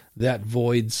Apple, that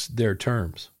voids their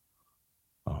terms.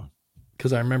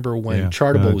 Because I remember when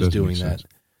Chartable was doing that,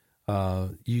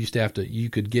 you used to have to,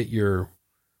 you could get your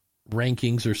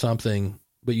rankings or something,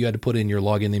 but you had to put in your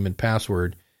login name and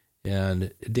password.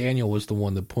 And Daniel was the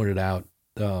one that pointed out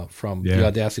from the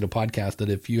Audacity podcast that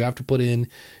if you have to put in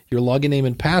your login name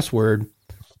and password,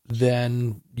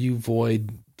 then you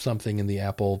void something in the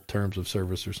Apple terms of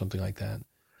service or something like that.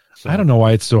 So, I don't know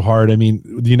why it's so hard. I mean,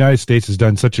 the United States has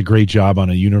done such a great job on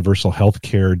a universal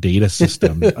healthcare data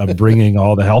system of bringing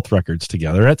all the health records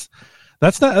together.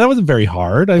 That wasn't very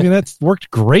hard. I mean, that's worked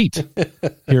great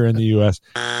here in the U.S.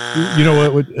 You know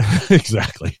what would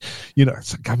exactly?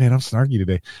 God, man, I'm snarky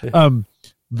today.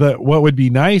 What would be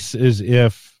nice is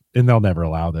if, and they'll never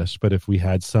allow this, but if we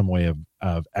had some way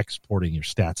of exporting your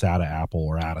stats out of Apple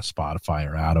or out of Spotify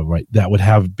or out of that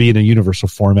would be in a universal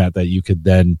format that you could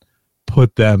then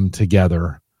put them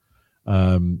together,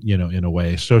 in a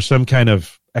way. So some kind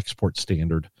of export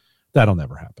standard that'll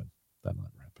never happen.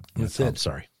 That's it. I'm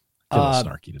sorry.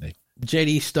 Snarky today.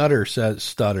 JD Stutter says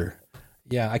stutter.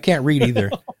 Yeah, I can't read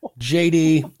either.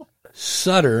 JD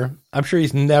Sutter. I'm sure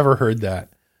he's never heard that.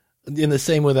 In the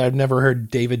same way that I've never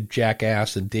heard David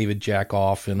Jackass and David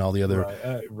Jackoff and all the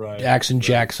other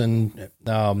Jackson.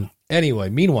 Anyway,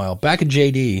 meanwhile, back at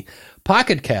JD,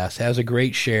 Pocket Cast has a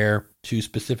great share to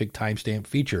specific timestamp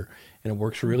feature, and it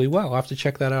works really well. I'll have to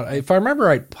check that out. If I remember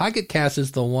right, Pocket Cast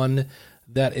is the one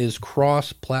that is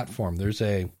cross-platform. There's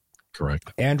a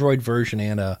correct Android version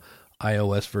and a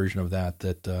iOS version of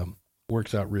that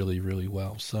works out really, really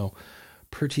well. So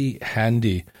pretty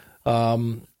handy.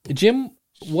 Jim,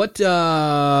 what? We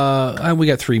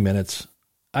got 3 minutes.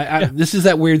 This is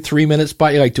that weird 3 minute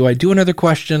spot. You're like, do I do another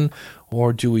question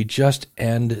or do we just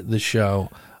end the show?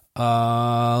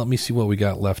 Let me see what we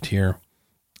got left here.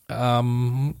 Here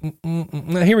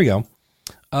we go.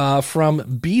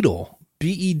 From Beadle,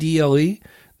 Bedle.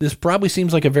 This probably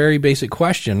seems like a very basic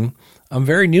question. I'm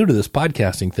very new to this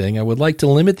podcasting thing. I would like to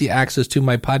limit the access to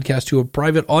my podcast to a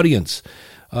private audience.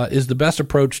 Is the best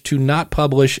approach to not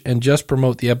publish and just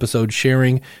promote the episode,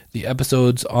 sharing the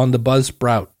episodes on the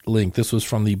Buzzsprout link. This was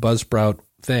from the Buzzsprout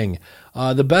thing.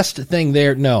 The best thing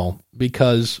there, no,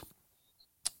 because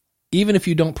even if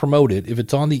you don't promote it, if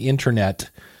it's on the internet,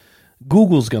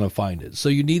 Google's going to find it. So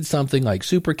you need something like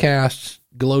Supercast,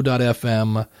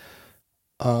 Glow.fm.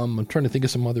 I'm trying to think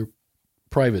of some other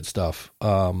private stuff.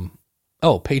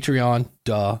 Patreon,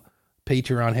 duh.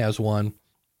 Patreon has one.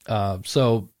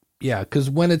 Yeah, because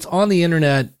when it's on the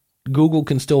internet, Google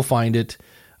can still find it.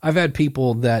 I've had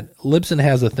people that Libsyn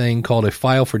has a thing called a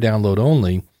file for download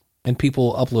only, and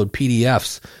people upload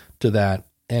PDFs to that,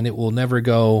 and it will never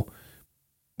go,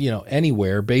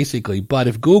 anywhere basically. But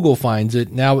if Google finds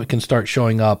it, now it can start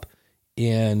showing up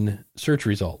in search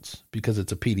results because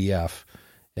it's a PDF,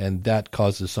 and that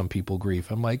causes some people grief.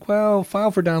 I'm like, well,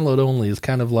 file for download only is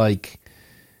kind of like,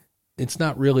 it's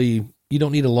not really, you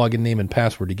don't need a login name and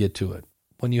password to get to it.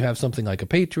 When you have something like a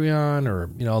Patreon or,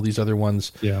 all these other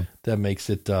ones, that makes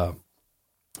it a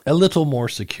little more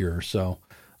secure. So,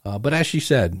 but as she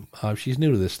said, she's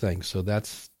new to this thing. So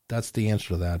that's the answer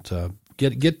to that.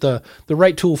 Get the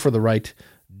right tool for the right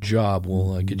job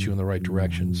will get you in the right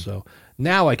direction. So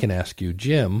now I can ask you,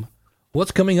 Jim,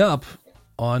 what's coming up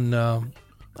on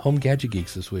Home Gadget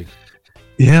Geeks this week?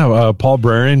 Yeah, Paul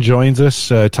Brerein joins us,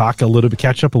 catch up a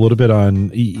little bit on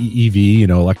EV,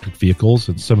 electric vehicles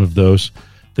and some of those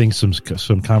things,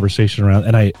 some conversation around.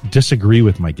 And I disagree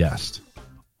with my guest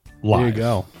live there you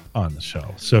go. On the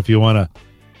show. So if you want to,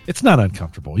 it's not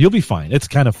uncomfortable. You'll be fine. It's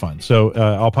kind of fun. So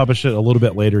I'll publish it a little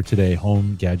bit later today,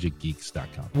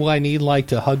 homegadgetgeeks.com. Will I need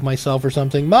to hug myself or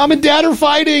something? Mom and Dad are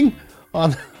fighting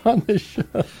on the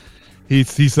show. He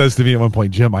says to me at one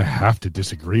point, Jim, I have to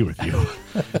disagree with you.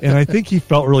 And I think he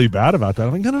felt really bad about that.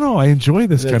 I'm like, no, I enjoy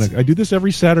this I do this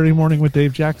every Saturday morning with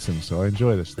Dave Jackson, so I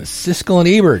enjoy this thing. Siskel and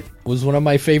Ebert was one of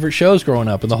my favorite shows growing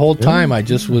up, and the whole time I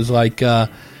just was like, I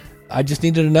just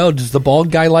needed to know, does the bald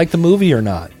guy like the movie or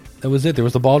not? That was it. There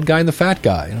was the bald guy and the fat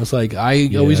guy. And it was like,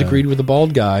 I always agreed with the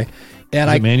bald guy. And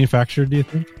was it manufactured, do you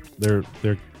think? Their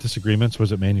disagreements,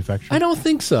 was it manufactured? I don't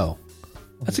think so.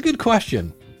 That's a good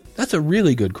question. That's a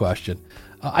really good question.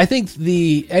 I think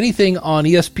anything on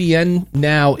ESPN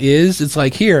now it's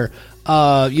like here,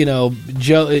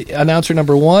 Joe, announcer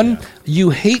number one, you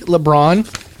hate LeBron,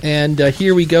 and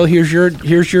here we go. Here's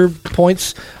your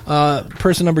points.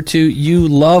 Person number two, you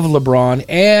love LeBron,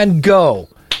 and go.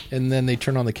 And then they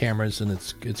turn on the cameras, and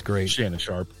it's great. Shannon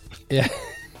Sharp. Yeah.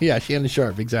 Yeah, Shannon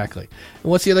Sharp, exactly.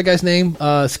 And what's the other guy's name?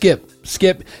 Skip.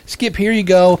 Here you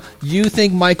go. You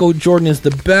think Michael Jordan is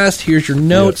the best. Here's your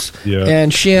notes. Yep.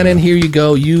 And Shannon, here you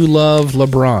go. You love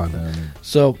LeBron.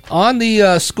 So on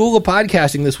the School of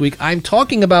Podcasting this week, I'm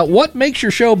talking about what makes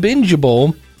your show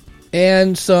bingeable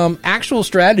and some actual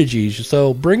strategies.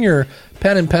 So bring your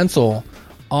pen and pencil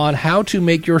on how to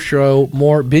make your show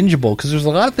more bingeable, because there's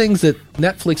a lot of things that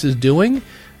Netflix is doing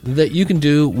that you can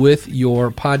do with your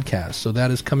podcast. So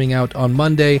that is coming out on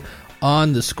Monday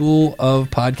on the School of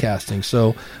Podcasting.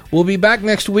 So we'll be back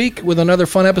next week with another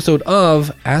fun episode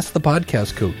of Ask the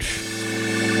Podcast Coach.